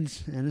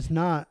kids, and it's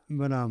not,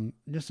 but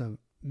just a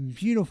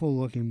beautiful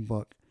looking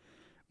book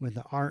with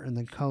the art and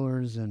the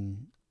colors.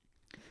 And,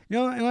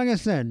 like I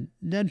said,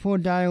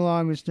 Deadpool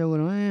dialogue was still a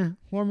little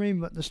for me,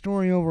 but the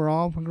story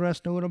overall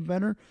progressed a little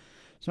better.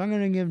 So I'm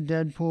going to give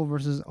Deadpool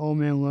versus Old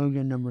Man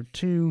Logan number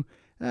 2.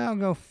 I'll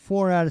go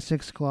 4 out of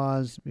 6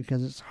 claws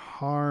because it's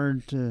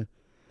hard to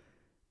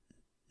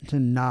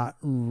not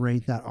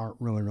rate that art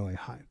really, really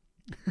high.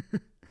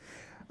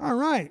 All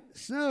right,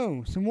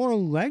 so some more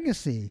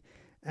Legacy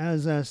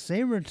as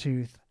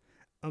Sabretooth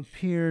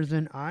appears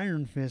in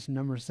Iron Fist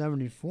number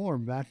 74.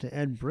 Back to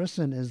Ed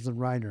Brisson as the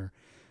writer.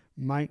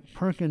 Mike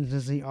Perkins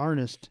is the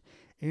artist.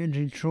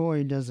 Angie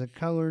Troy does the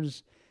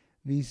colors.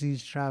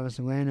 VC's Travis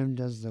Lanham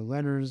does the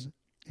letters.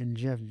 And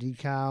Jeff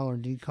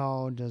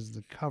Decal does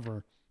the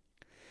cover.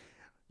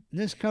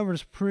 This cover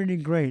is pretty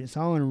great. It's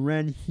all in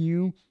red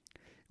hue.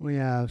 We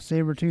have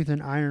Sabretooth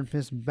and Iron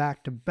Fist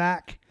back to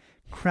back,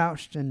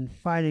 crouched in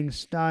fighting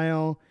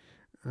style.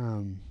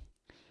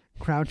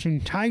 Crouching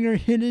Tiger,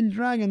 Hidden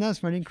Dragon. That's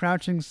funny.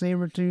 Crouching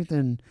Sabretooth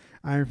and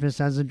Iron Fist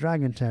has a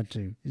dragon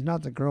tattoo. He's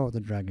not the girl with the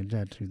dragon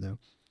tattoo, though.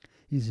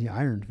 He's the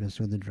Iron Fist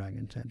with the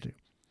dragon tattoo.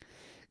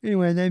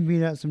 Anyway, they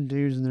beat out some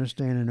dudes and they're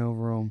standing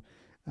over them.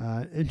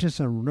 It's just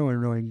a really,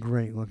 really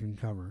great looking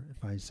cover,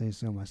 if I say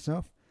so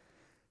myself.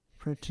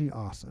 Pretty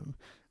awesome.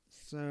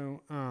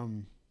 So,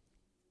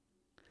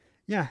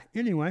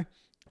 anyway,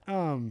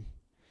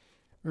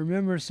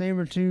 remember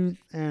Sabretooth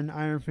and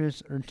Iron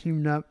Fist are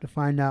teamed up to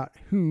find out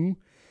who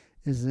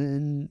is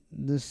in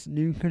this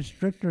new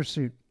Constrictor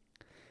suit.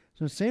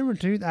 So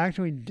Sabretooth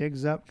actually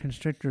digs up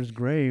Constrictor's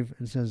grave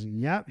and says,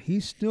 yep,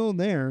 he's still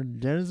there,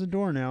 dead as a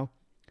doornail.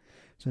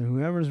 So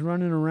whoever's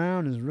running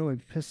around is really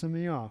pissing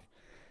me off.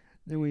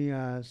 Then we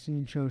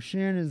see Cho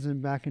Shin is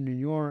back in New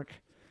York.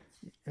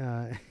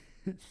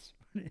 It's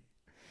funny.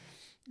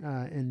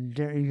 And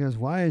he goes,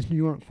 why is New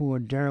York full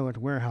of derelict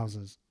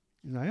warehouses?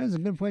 He's like, it's a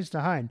good place to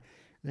hide.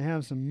 They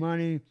have some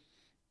money.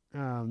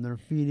 They're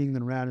feeding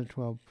the rat of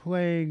 12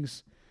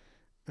 plagues.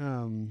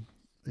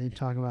 They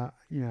talk about,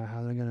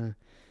 how they're going to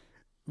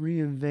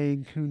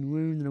reinvade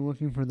Kunlun. They're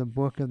looking for the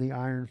Book of the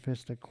Iron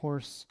Fist, of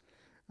course.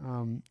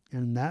 And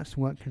that's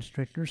what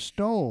Constrictor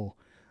stole.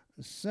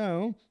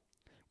 So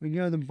we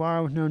go to the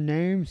bar with no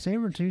name.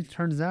 Sabretooth,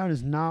 turns out,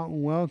 is not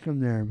welcome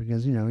there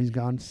because, he's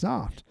gone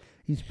soft.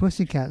 He's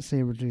Pussycat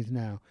Sabretooth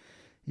now.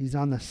 He's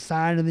on the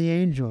side of the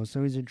angels,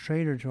 so he's a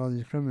traitor to all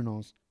these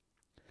criminals.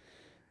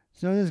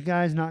 So this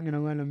guy's not going to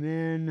let him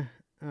in.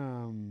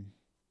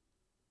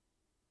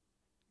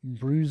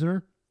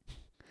 Bruiser,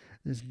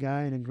 this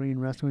guy in a green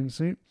wrestling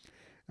suit.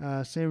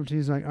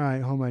 Sabretooth's like, all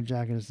right, hold my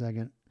jacket a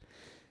second.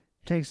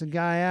 Takes the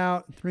guy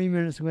out. 3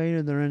 minutes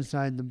later, they're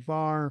inside the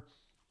bar.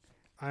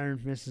 Iron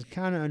Fist is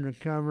kind of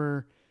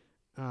undercover.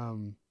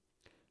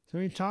 So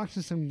he talks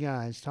to some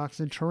guys. Talks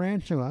to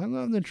Tarantula. I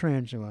love the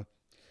Tarantula.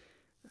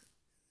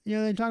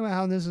 They talk about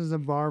how this is a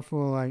bar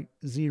full of,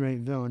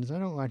 Z-rate villains. I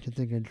don't like to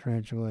think of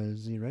Tarantula as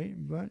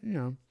Z-rate, but,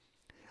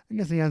 I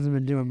guess he hasn't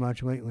been doing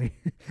much lately.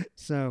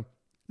 So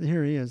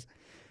here he is.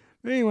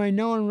 But anyway,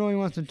 no one really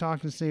wants to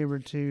talk to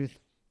Sabretooth.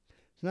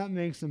 So that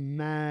makes him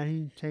mad.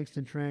 He takes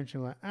the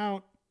Tarantula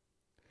out.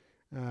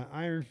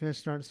 Iron Fist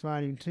starts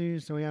fighting too,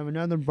 so we have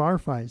another bar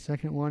fight,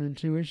 second one in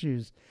 2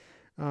 issues.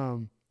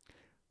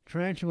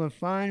 Tarantula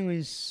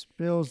finally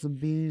spills the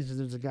beans that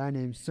there's a guy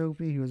named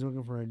Soapy who was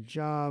looking for a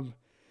job.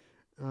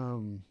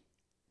 But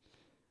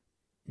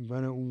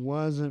it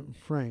wasn't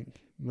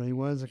Frank, but he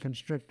was a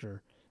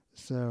constrictor.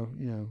 So,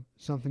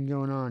 something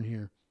going on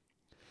here.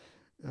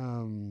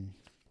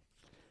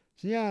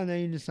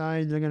 They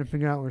decide they're going to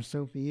figure out where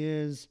Soapy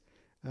is.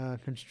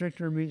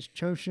 Constrictor meets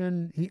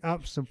Choshin. He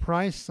ups the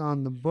price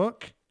on the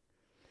book.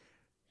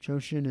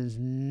 Choshin is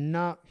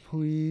not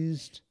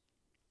pleased.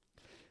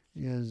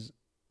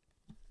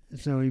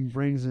 So he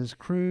brings his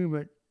crew,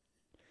 but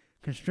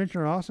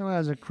Constrictor also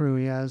has a crew.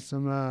 He has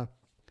some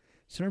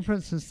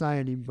Serpent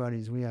Society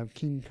buddies. We have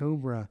King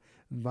Cobra,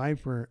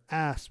 Viper,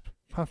 Asp,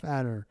 Puff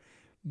Adder,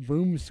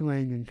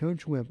 Boomslang, and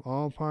Coach Whip,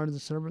 all part of the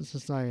Serpent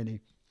Society.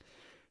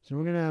 So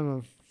we're going to have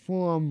a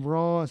full-on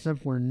brawl,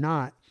 except we're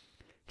not.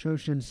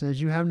 Choshin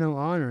says, you have no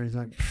honor. He's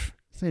like,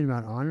 this ain't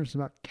about honor, it's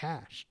about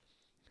cash.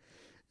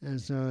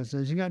 And so it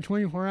says, you got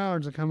 24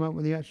 hours to come up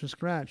with the extra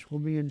scratch. We'll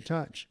be in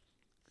touch.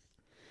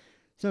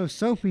 So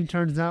Soapy,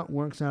 turns out,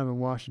 works out of a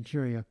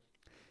washateria.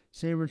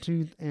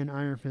 Sabretooth and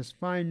Iron Fist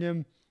find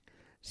him.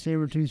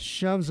 Sabretooth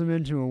shoves him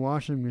into a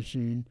washing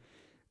machine.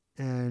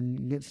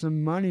 and get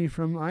some money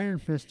from Iron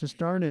Fist to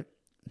start it,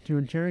 to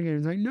interrogate him.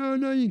 He's like,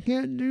 no, you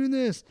can't do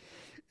this.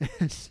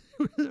 It's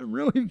a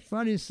really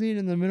funny scene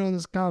in the middle of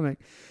this comic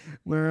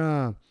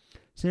where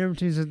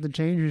Sabretooth's at the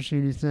change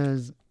machine. He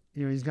says,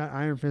 he's got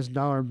Iron Fist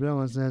dollar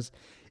bill and says,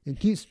 it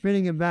keeps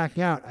spitting it back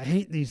out. I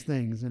hate these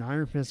things. And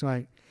Iron Fist's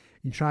like,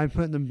 you tried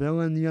putting the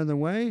bill in the other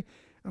way?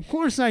 Of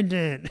course I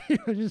did.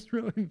 It's just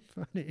really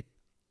funny.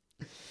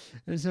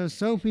 And so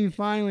Sophie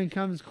finally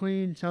comes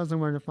clean, tells him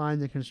where to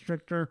find the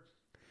Constrictor.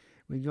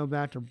 We go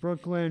back to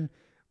Brooklyn,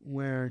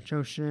 where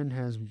Cho Shin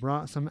has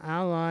brought some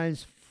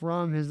allies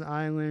from his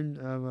island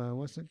of,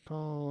 what's it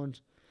called?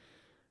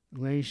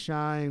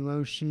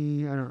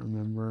 Loshi, I don't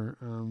remember.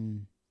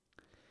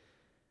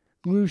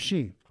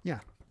 Lushi, yeah.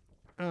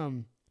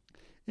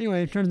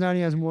 Anyway, it turns out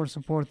he has more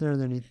support there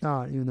than he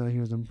thought, even though he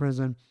was in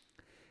prison.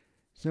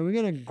 So we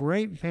get a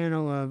great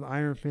panel of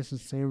Iron Fist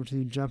and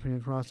Sabretooth jumping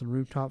across the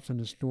rooftops in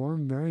the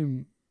storm.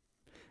 Very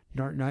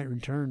Dark Knight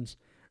Returns.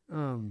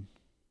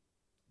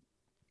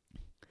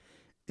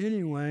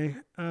 Anyway,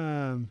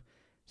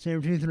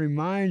 Sabretooth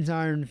reminds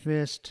Iron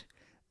Fist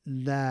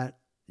that,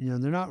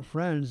 they're not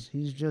friends.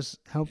 He's just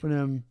helping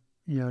him,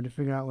 to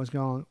figure out what's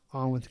going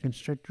on with the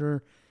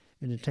Constrictor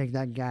and to take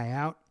that guy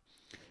out.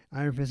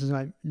 Iron Fist is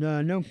like,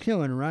 no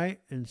killing, right?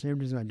 And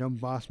Sabretooth's like, don't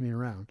boss me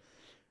around.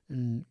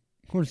 And,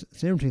 of course,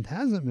 Sabretooth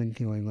hasn't been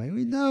killing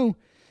lately, though.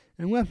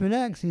 In Weapon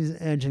X, he's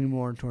edging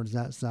more towards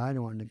that side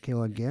and wanting to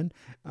kill again.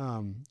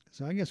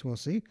 So I guess we'll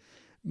see.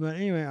 But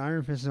anyway,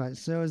 Iron Fist is like,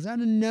 so is that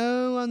a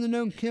no on the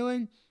no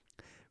killing?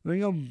 We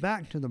go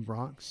back to the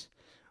Bronx,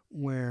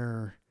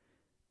 where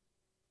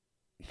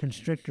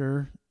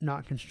Constrictor,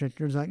 not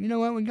Constrictor, is like, you know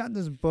what, we got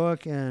this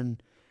book,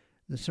 and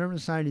the Serpent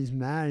Society's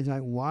mad. He's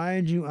like,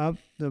 why'd you up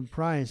the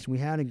price? We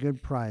had a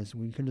good price.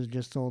 We could have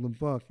just sold the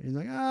book. He's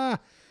like,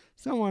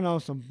 someone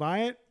else will buy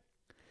it.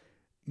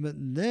 But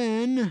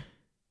then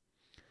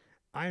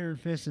Iron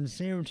Fist and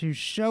Sabretooth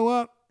show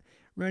up,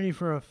 ready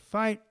for a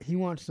fight. He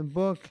wants the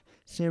book.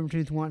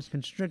 Sabretooth wants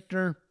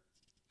Constrictor.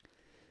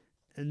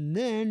 And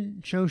then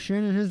Cho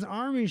Shin and his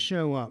army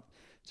show up.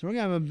 So we're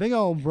going to have a big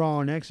old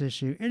brawl next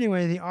issue.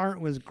 Anyway, the art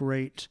was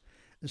great.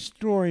 The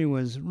story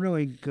was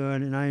really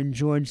good, and I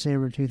enjoyed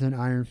Sabretooth and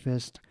Iron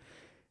Fist.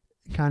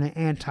 Kind of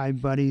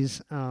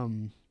anti-buddies.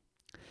 I'm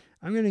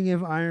going to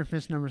give Iron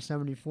Fist number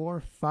 74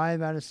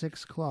 5 out of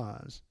 6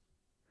 claws.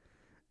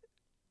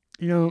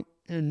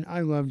 And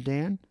I love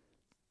Dan.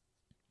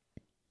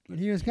 But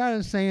he was kind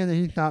of saying that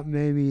he thought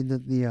maybe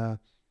that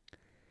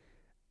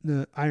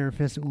the Iron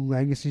Fist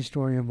legacy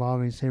story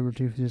involving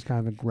Sabretooth is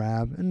kind of a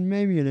grab. And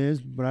maybe it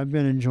is, but I've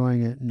been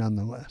enjoying it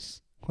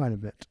nonetheless. Quite a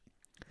bit.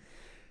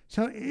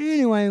 So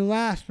anyway,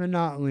 last but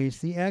not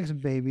least, the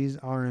X-Babies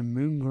are in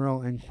Moon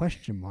Girl and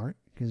question mark,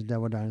 because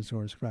Devil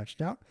Dinosaur is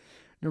scratched out.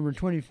 Number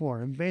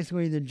 24. And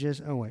basically the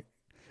gist,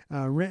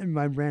 written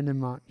by Brandon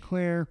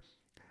Montclair,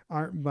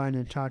 art by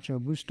Natasha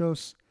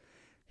Bustos,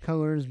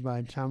 colors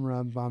by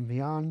Tamara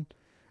Bonvillain.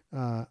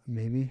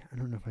 Maybe. I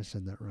don't know if I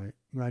said that right,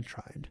 but I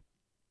tried.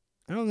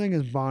 I don't think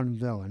it's Bond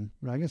Villain,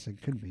 but I guess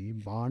it could be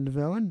Bond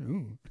Villain.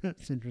 Ooh,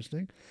 that's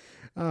interesting.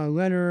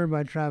 Letterer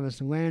by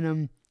Travis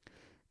Lanham.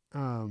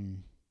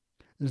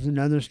 There's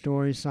another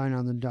story signed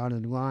on the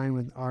dotted line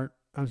with art.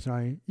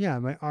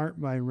 By art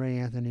by Ray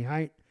Anthony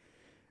Height.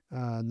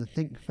 The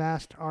Think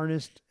Fast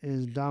artist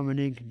is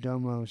Dominique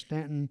Domo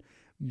Stanton.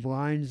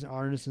 Blind's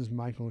artist is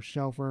Michael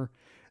Shelfer.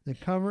 The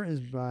cover is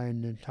by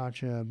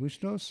Natasha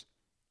Bustos.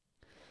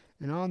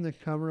 And on the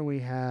cover we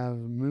have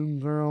Moon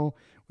Girl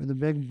with a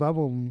big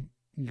bubble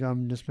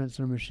gum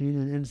dispenser machine,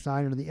 and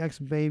inside are the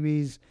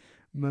X-Babies,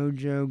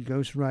 Mojo,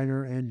 Ghost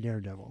Rider, and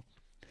Daredevil.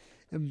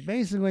 And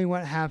basically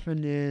what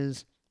happened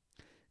is,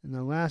 in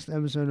the last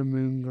episode of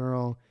Moon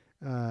Girl,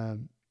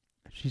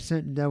 she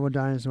sent Devil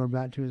Dinosaur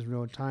back to his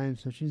real time,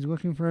 so she's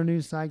looking for a new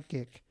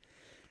sidekick.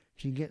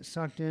 She gets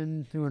sucked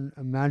in through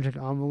a magic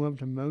envelope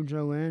to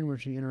Mojo Land, where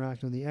she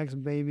interacts with the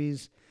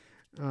X-Babies.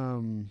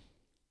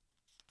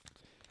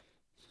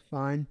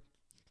 Fine.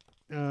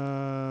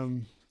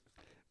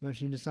 But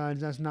she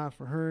decides that's not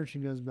for her. She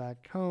goes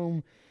back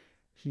home.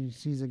 She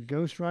sees a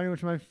Ghost Rider,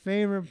 which is my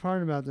favorite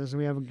part about this.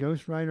 We have a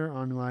Ghost Rider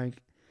on like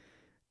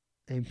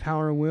a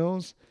Power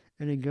Wheels,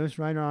 and a Ghost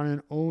Rider on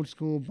an old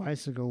school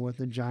bicycle with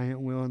the giant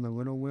wheel and the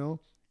little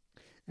wheel.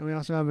 And we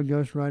also have a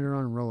Ghost Rider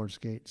on roller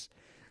skates.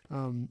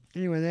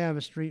 Anyway, they have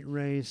a street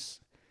race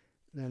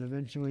that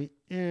eventually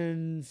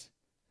ends,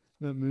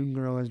 but Moon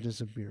Girl has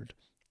disappeared.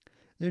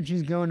 Then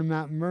she's going to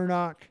Matt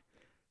Murdock.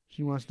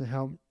 She wants to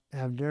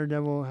have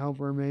Daredevil help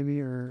her maybe,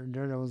 or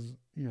Daredevil's,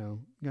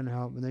 going to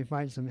help. But they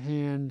fight some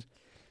hands.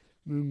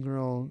 Moon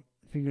Girl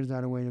figures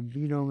out a way to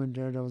beat him, and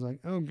Daredevil's like,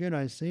 oh, good,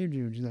 I saved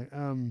you. And she's like,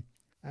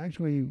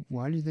 actually,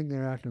 why do you think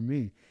they're after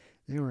me?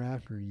 They were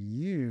after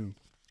you.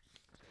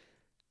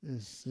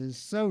 This is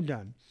so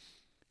done.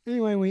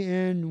 Anyway, we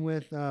end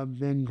with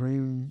Ben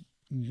Grimm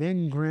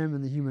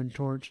and the Human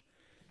Torch.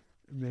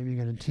 Maybe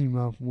going to team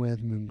up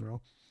with Moon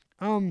Girl.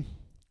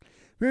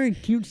 Very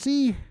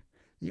cutesy.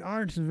 The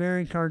art's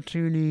very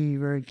cartoony,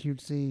 very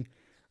cutesy.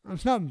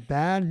 It's not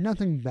bad.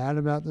 Nothing bad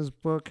about this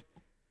book.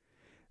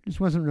 just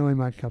wasn't really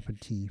my cup of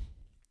tea.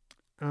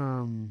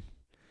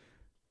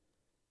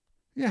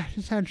 Yeah,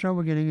 just had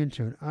trouble getting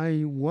into it.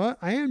 I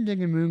am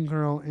digging Moon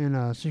Girl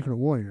and Secret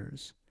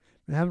Warriors,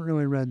 but I haven't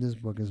really read this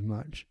book as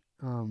much.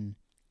 And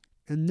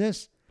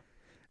this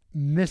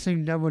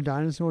missing Devil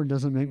Dinosaur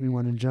doesn't make me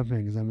want to jump in,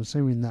 because I'm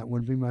assuming that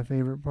would be my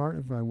favorite part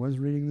if I was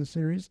reading the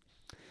series.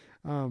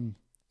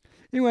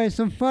 Anyway,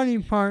 some funny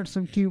parts,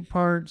 some cute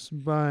parts,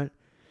 but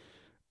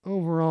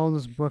overall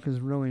this book is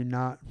really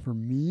not for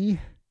me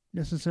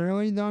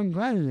necessarily, though I'm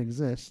glad it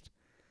exists.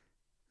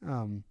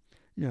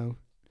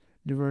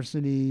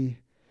 Diversity.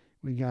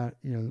 We got,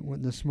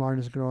 the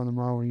smartest girl in the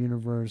Marvel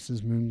Universe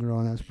is Moon Girl,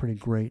 and that's pretty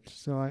great.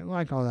 So I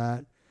like all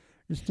that.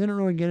 Just didn't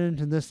really get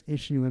into this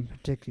issue in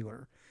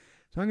particular.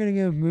 So I'm going to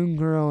give Moon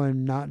Girl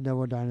and Not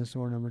Devil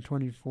Dinosaur number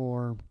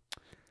 24.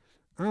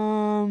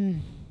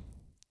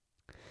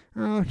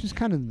 Just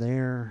kind of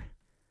there.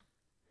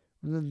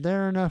 Was it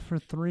there enough for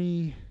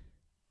 3?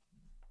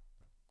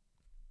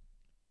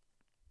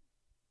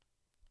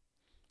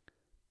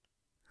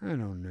 I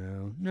don't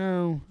know.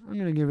 No, I'm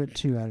going to give it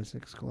 2 out of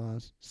 6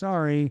 claws.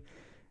 Sorry.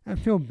 I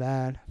feel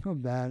bad. I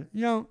don't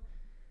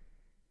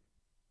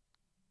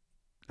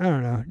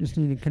know. Just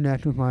need to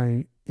connect with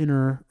my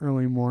inner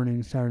early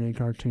morning Saturday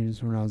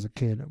cartoons when I was a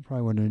kid. I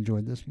probably would have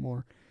enjoyed this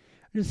more.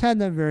 I just had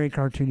that very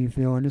cartoony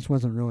feel, and this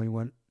wasn't really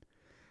what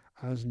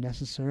I was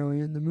necessarily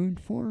in the mood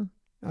for.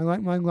 I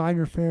like my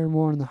glider fare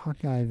more in the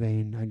Hawkeye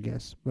vein, I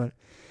guess. But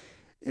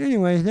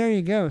anyway, there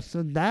you go.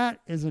 So that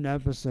is an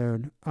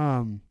episode.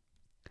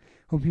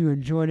 Hope you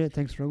enjoyed it.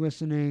 Thanks for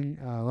listening.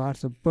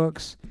 Lots of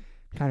books.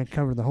 Kind of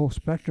covered the whole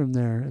spectrum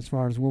there as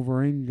far as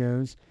Wolverine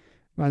goes.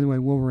 By the way,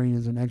 Wolverine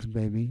is an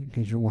ex-baby, in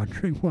case you're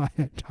wondering why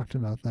I talked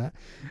about that.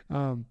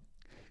 And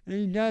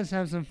he does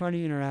have some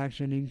funny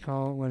interaction. He can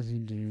call, what does he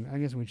do? I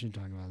guess we should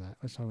talk about that.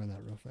 Let's talk about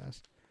that real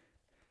fast.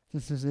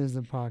 Since this is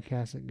the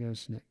podcast that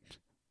goes snicked.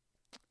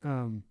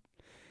 So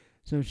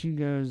she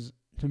goes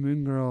to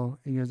Moon Girl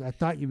and goes, I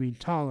thought you'd be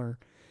taller.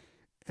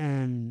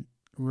 And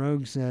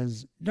Rogue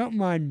says, don't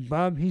mind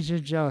Bub, he's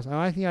just jealous. I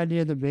like the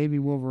idea that baby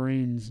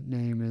Wolverine's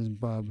name is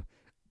Bub. I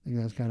think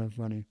that's kind of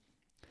funny.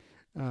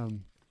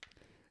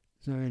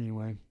 So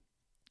anyway,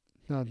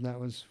 thought that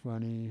was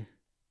funny.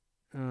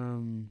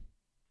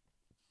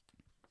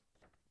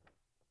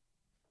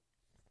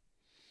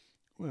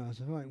 What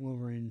else? I feel like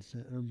Wolverine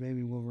said, or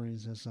baby Wolverine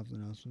says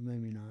something else, but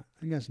maybe not.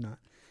 I guess not.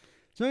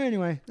 So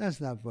anyway, that's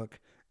that book.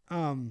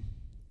 Yeah,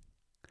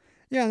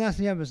 that's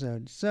the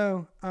episode.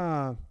 So,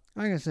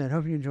 like I said,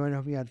 hope you enjoyed it.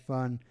 Hope you had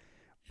fun.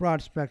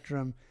 Broad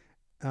spectrum.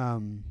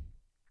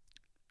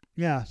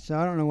 Yeah, so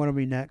I don't know what'll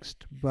be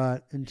next,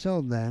 but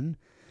until then,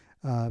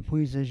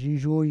 please, as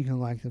usual, you can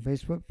like the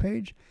Facebook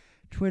page.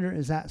 Twitter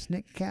is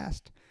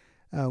 @SnickCast.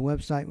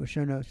 Website with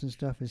show notes and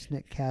stuff is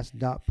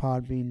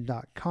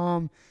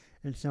snickcast.podbean.com.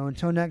 And so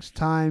until next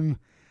time,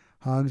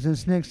 hugs and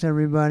snicks,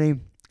 everybody.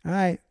 All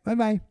right,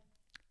 bye-bye.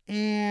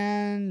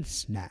 And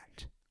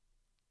snacked.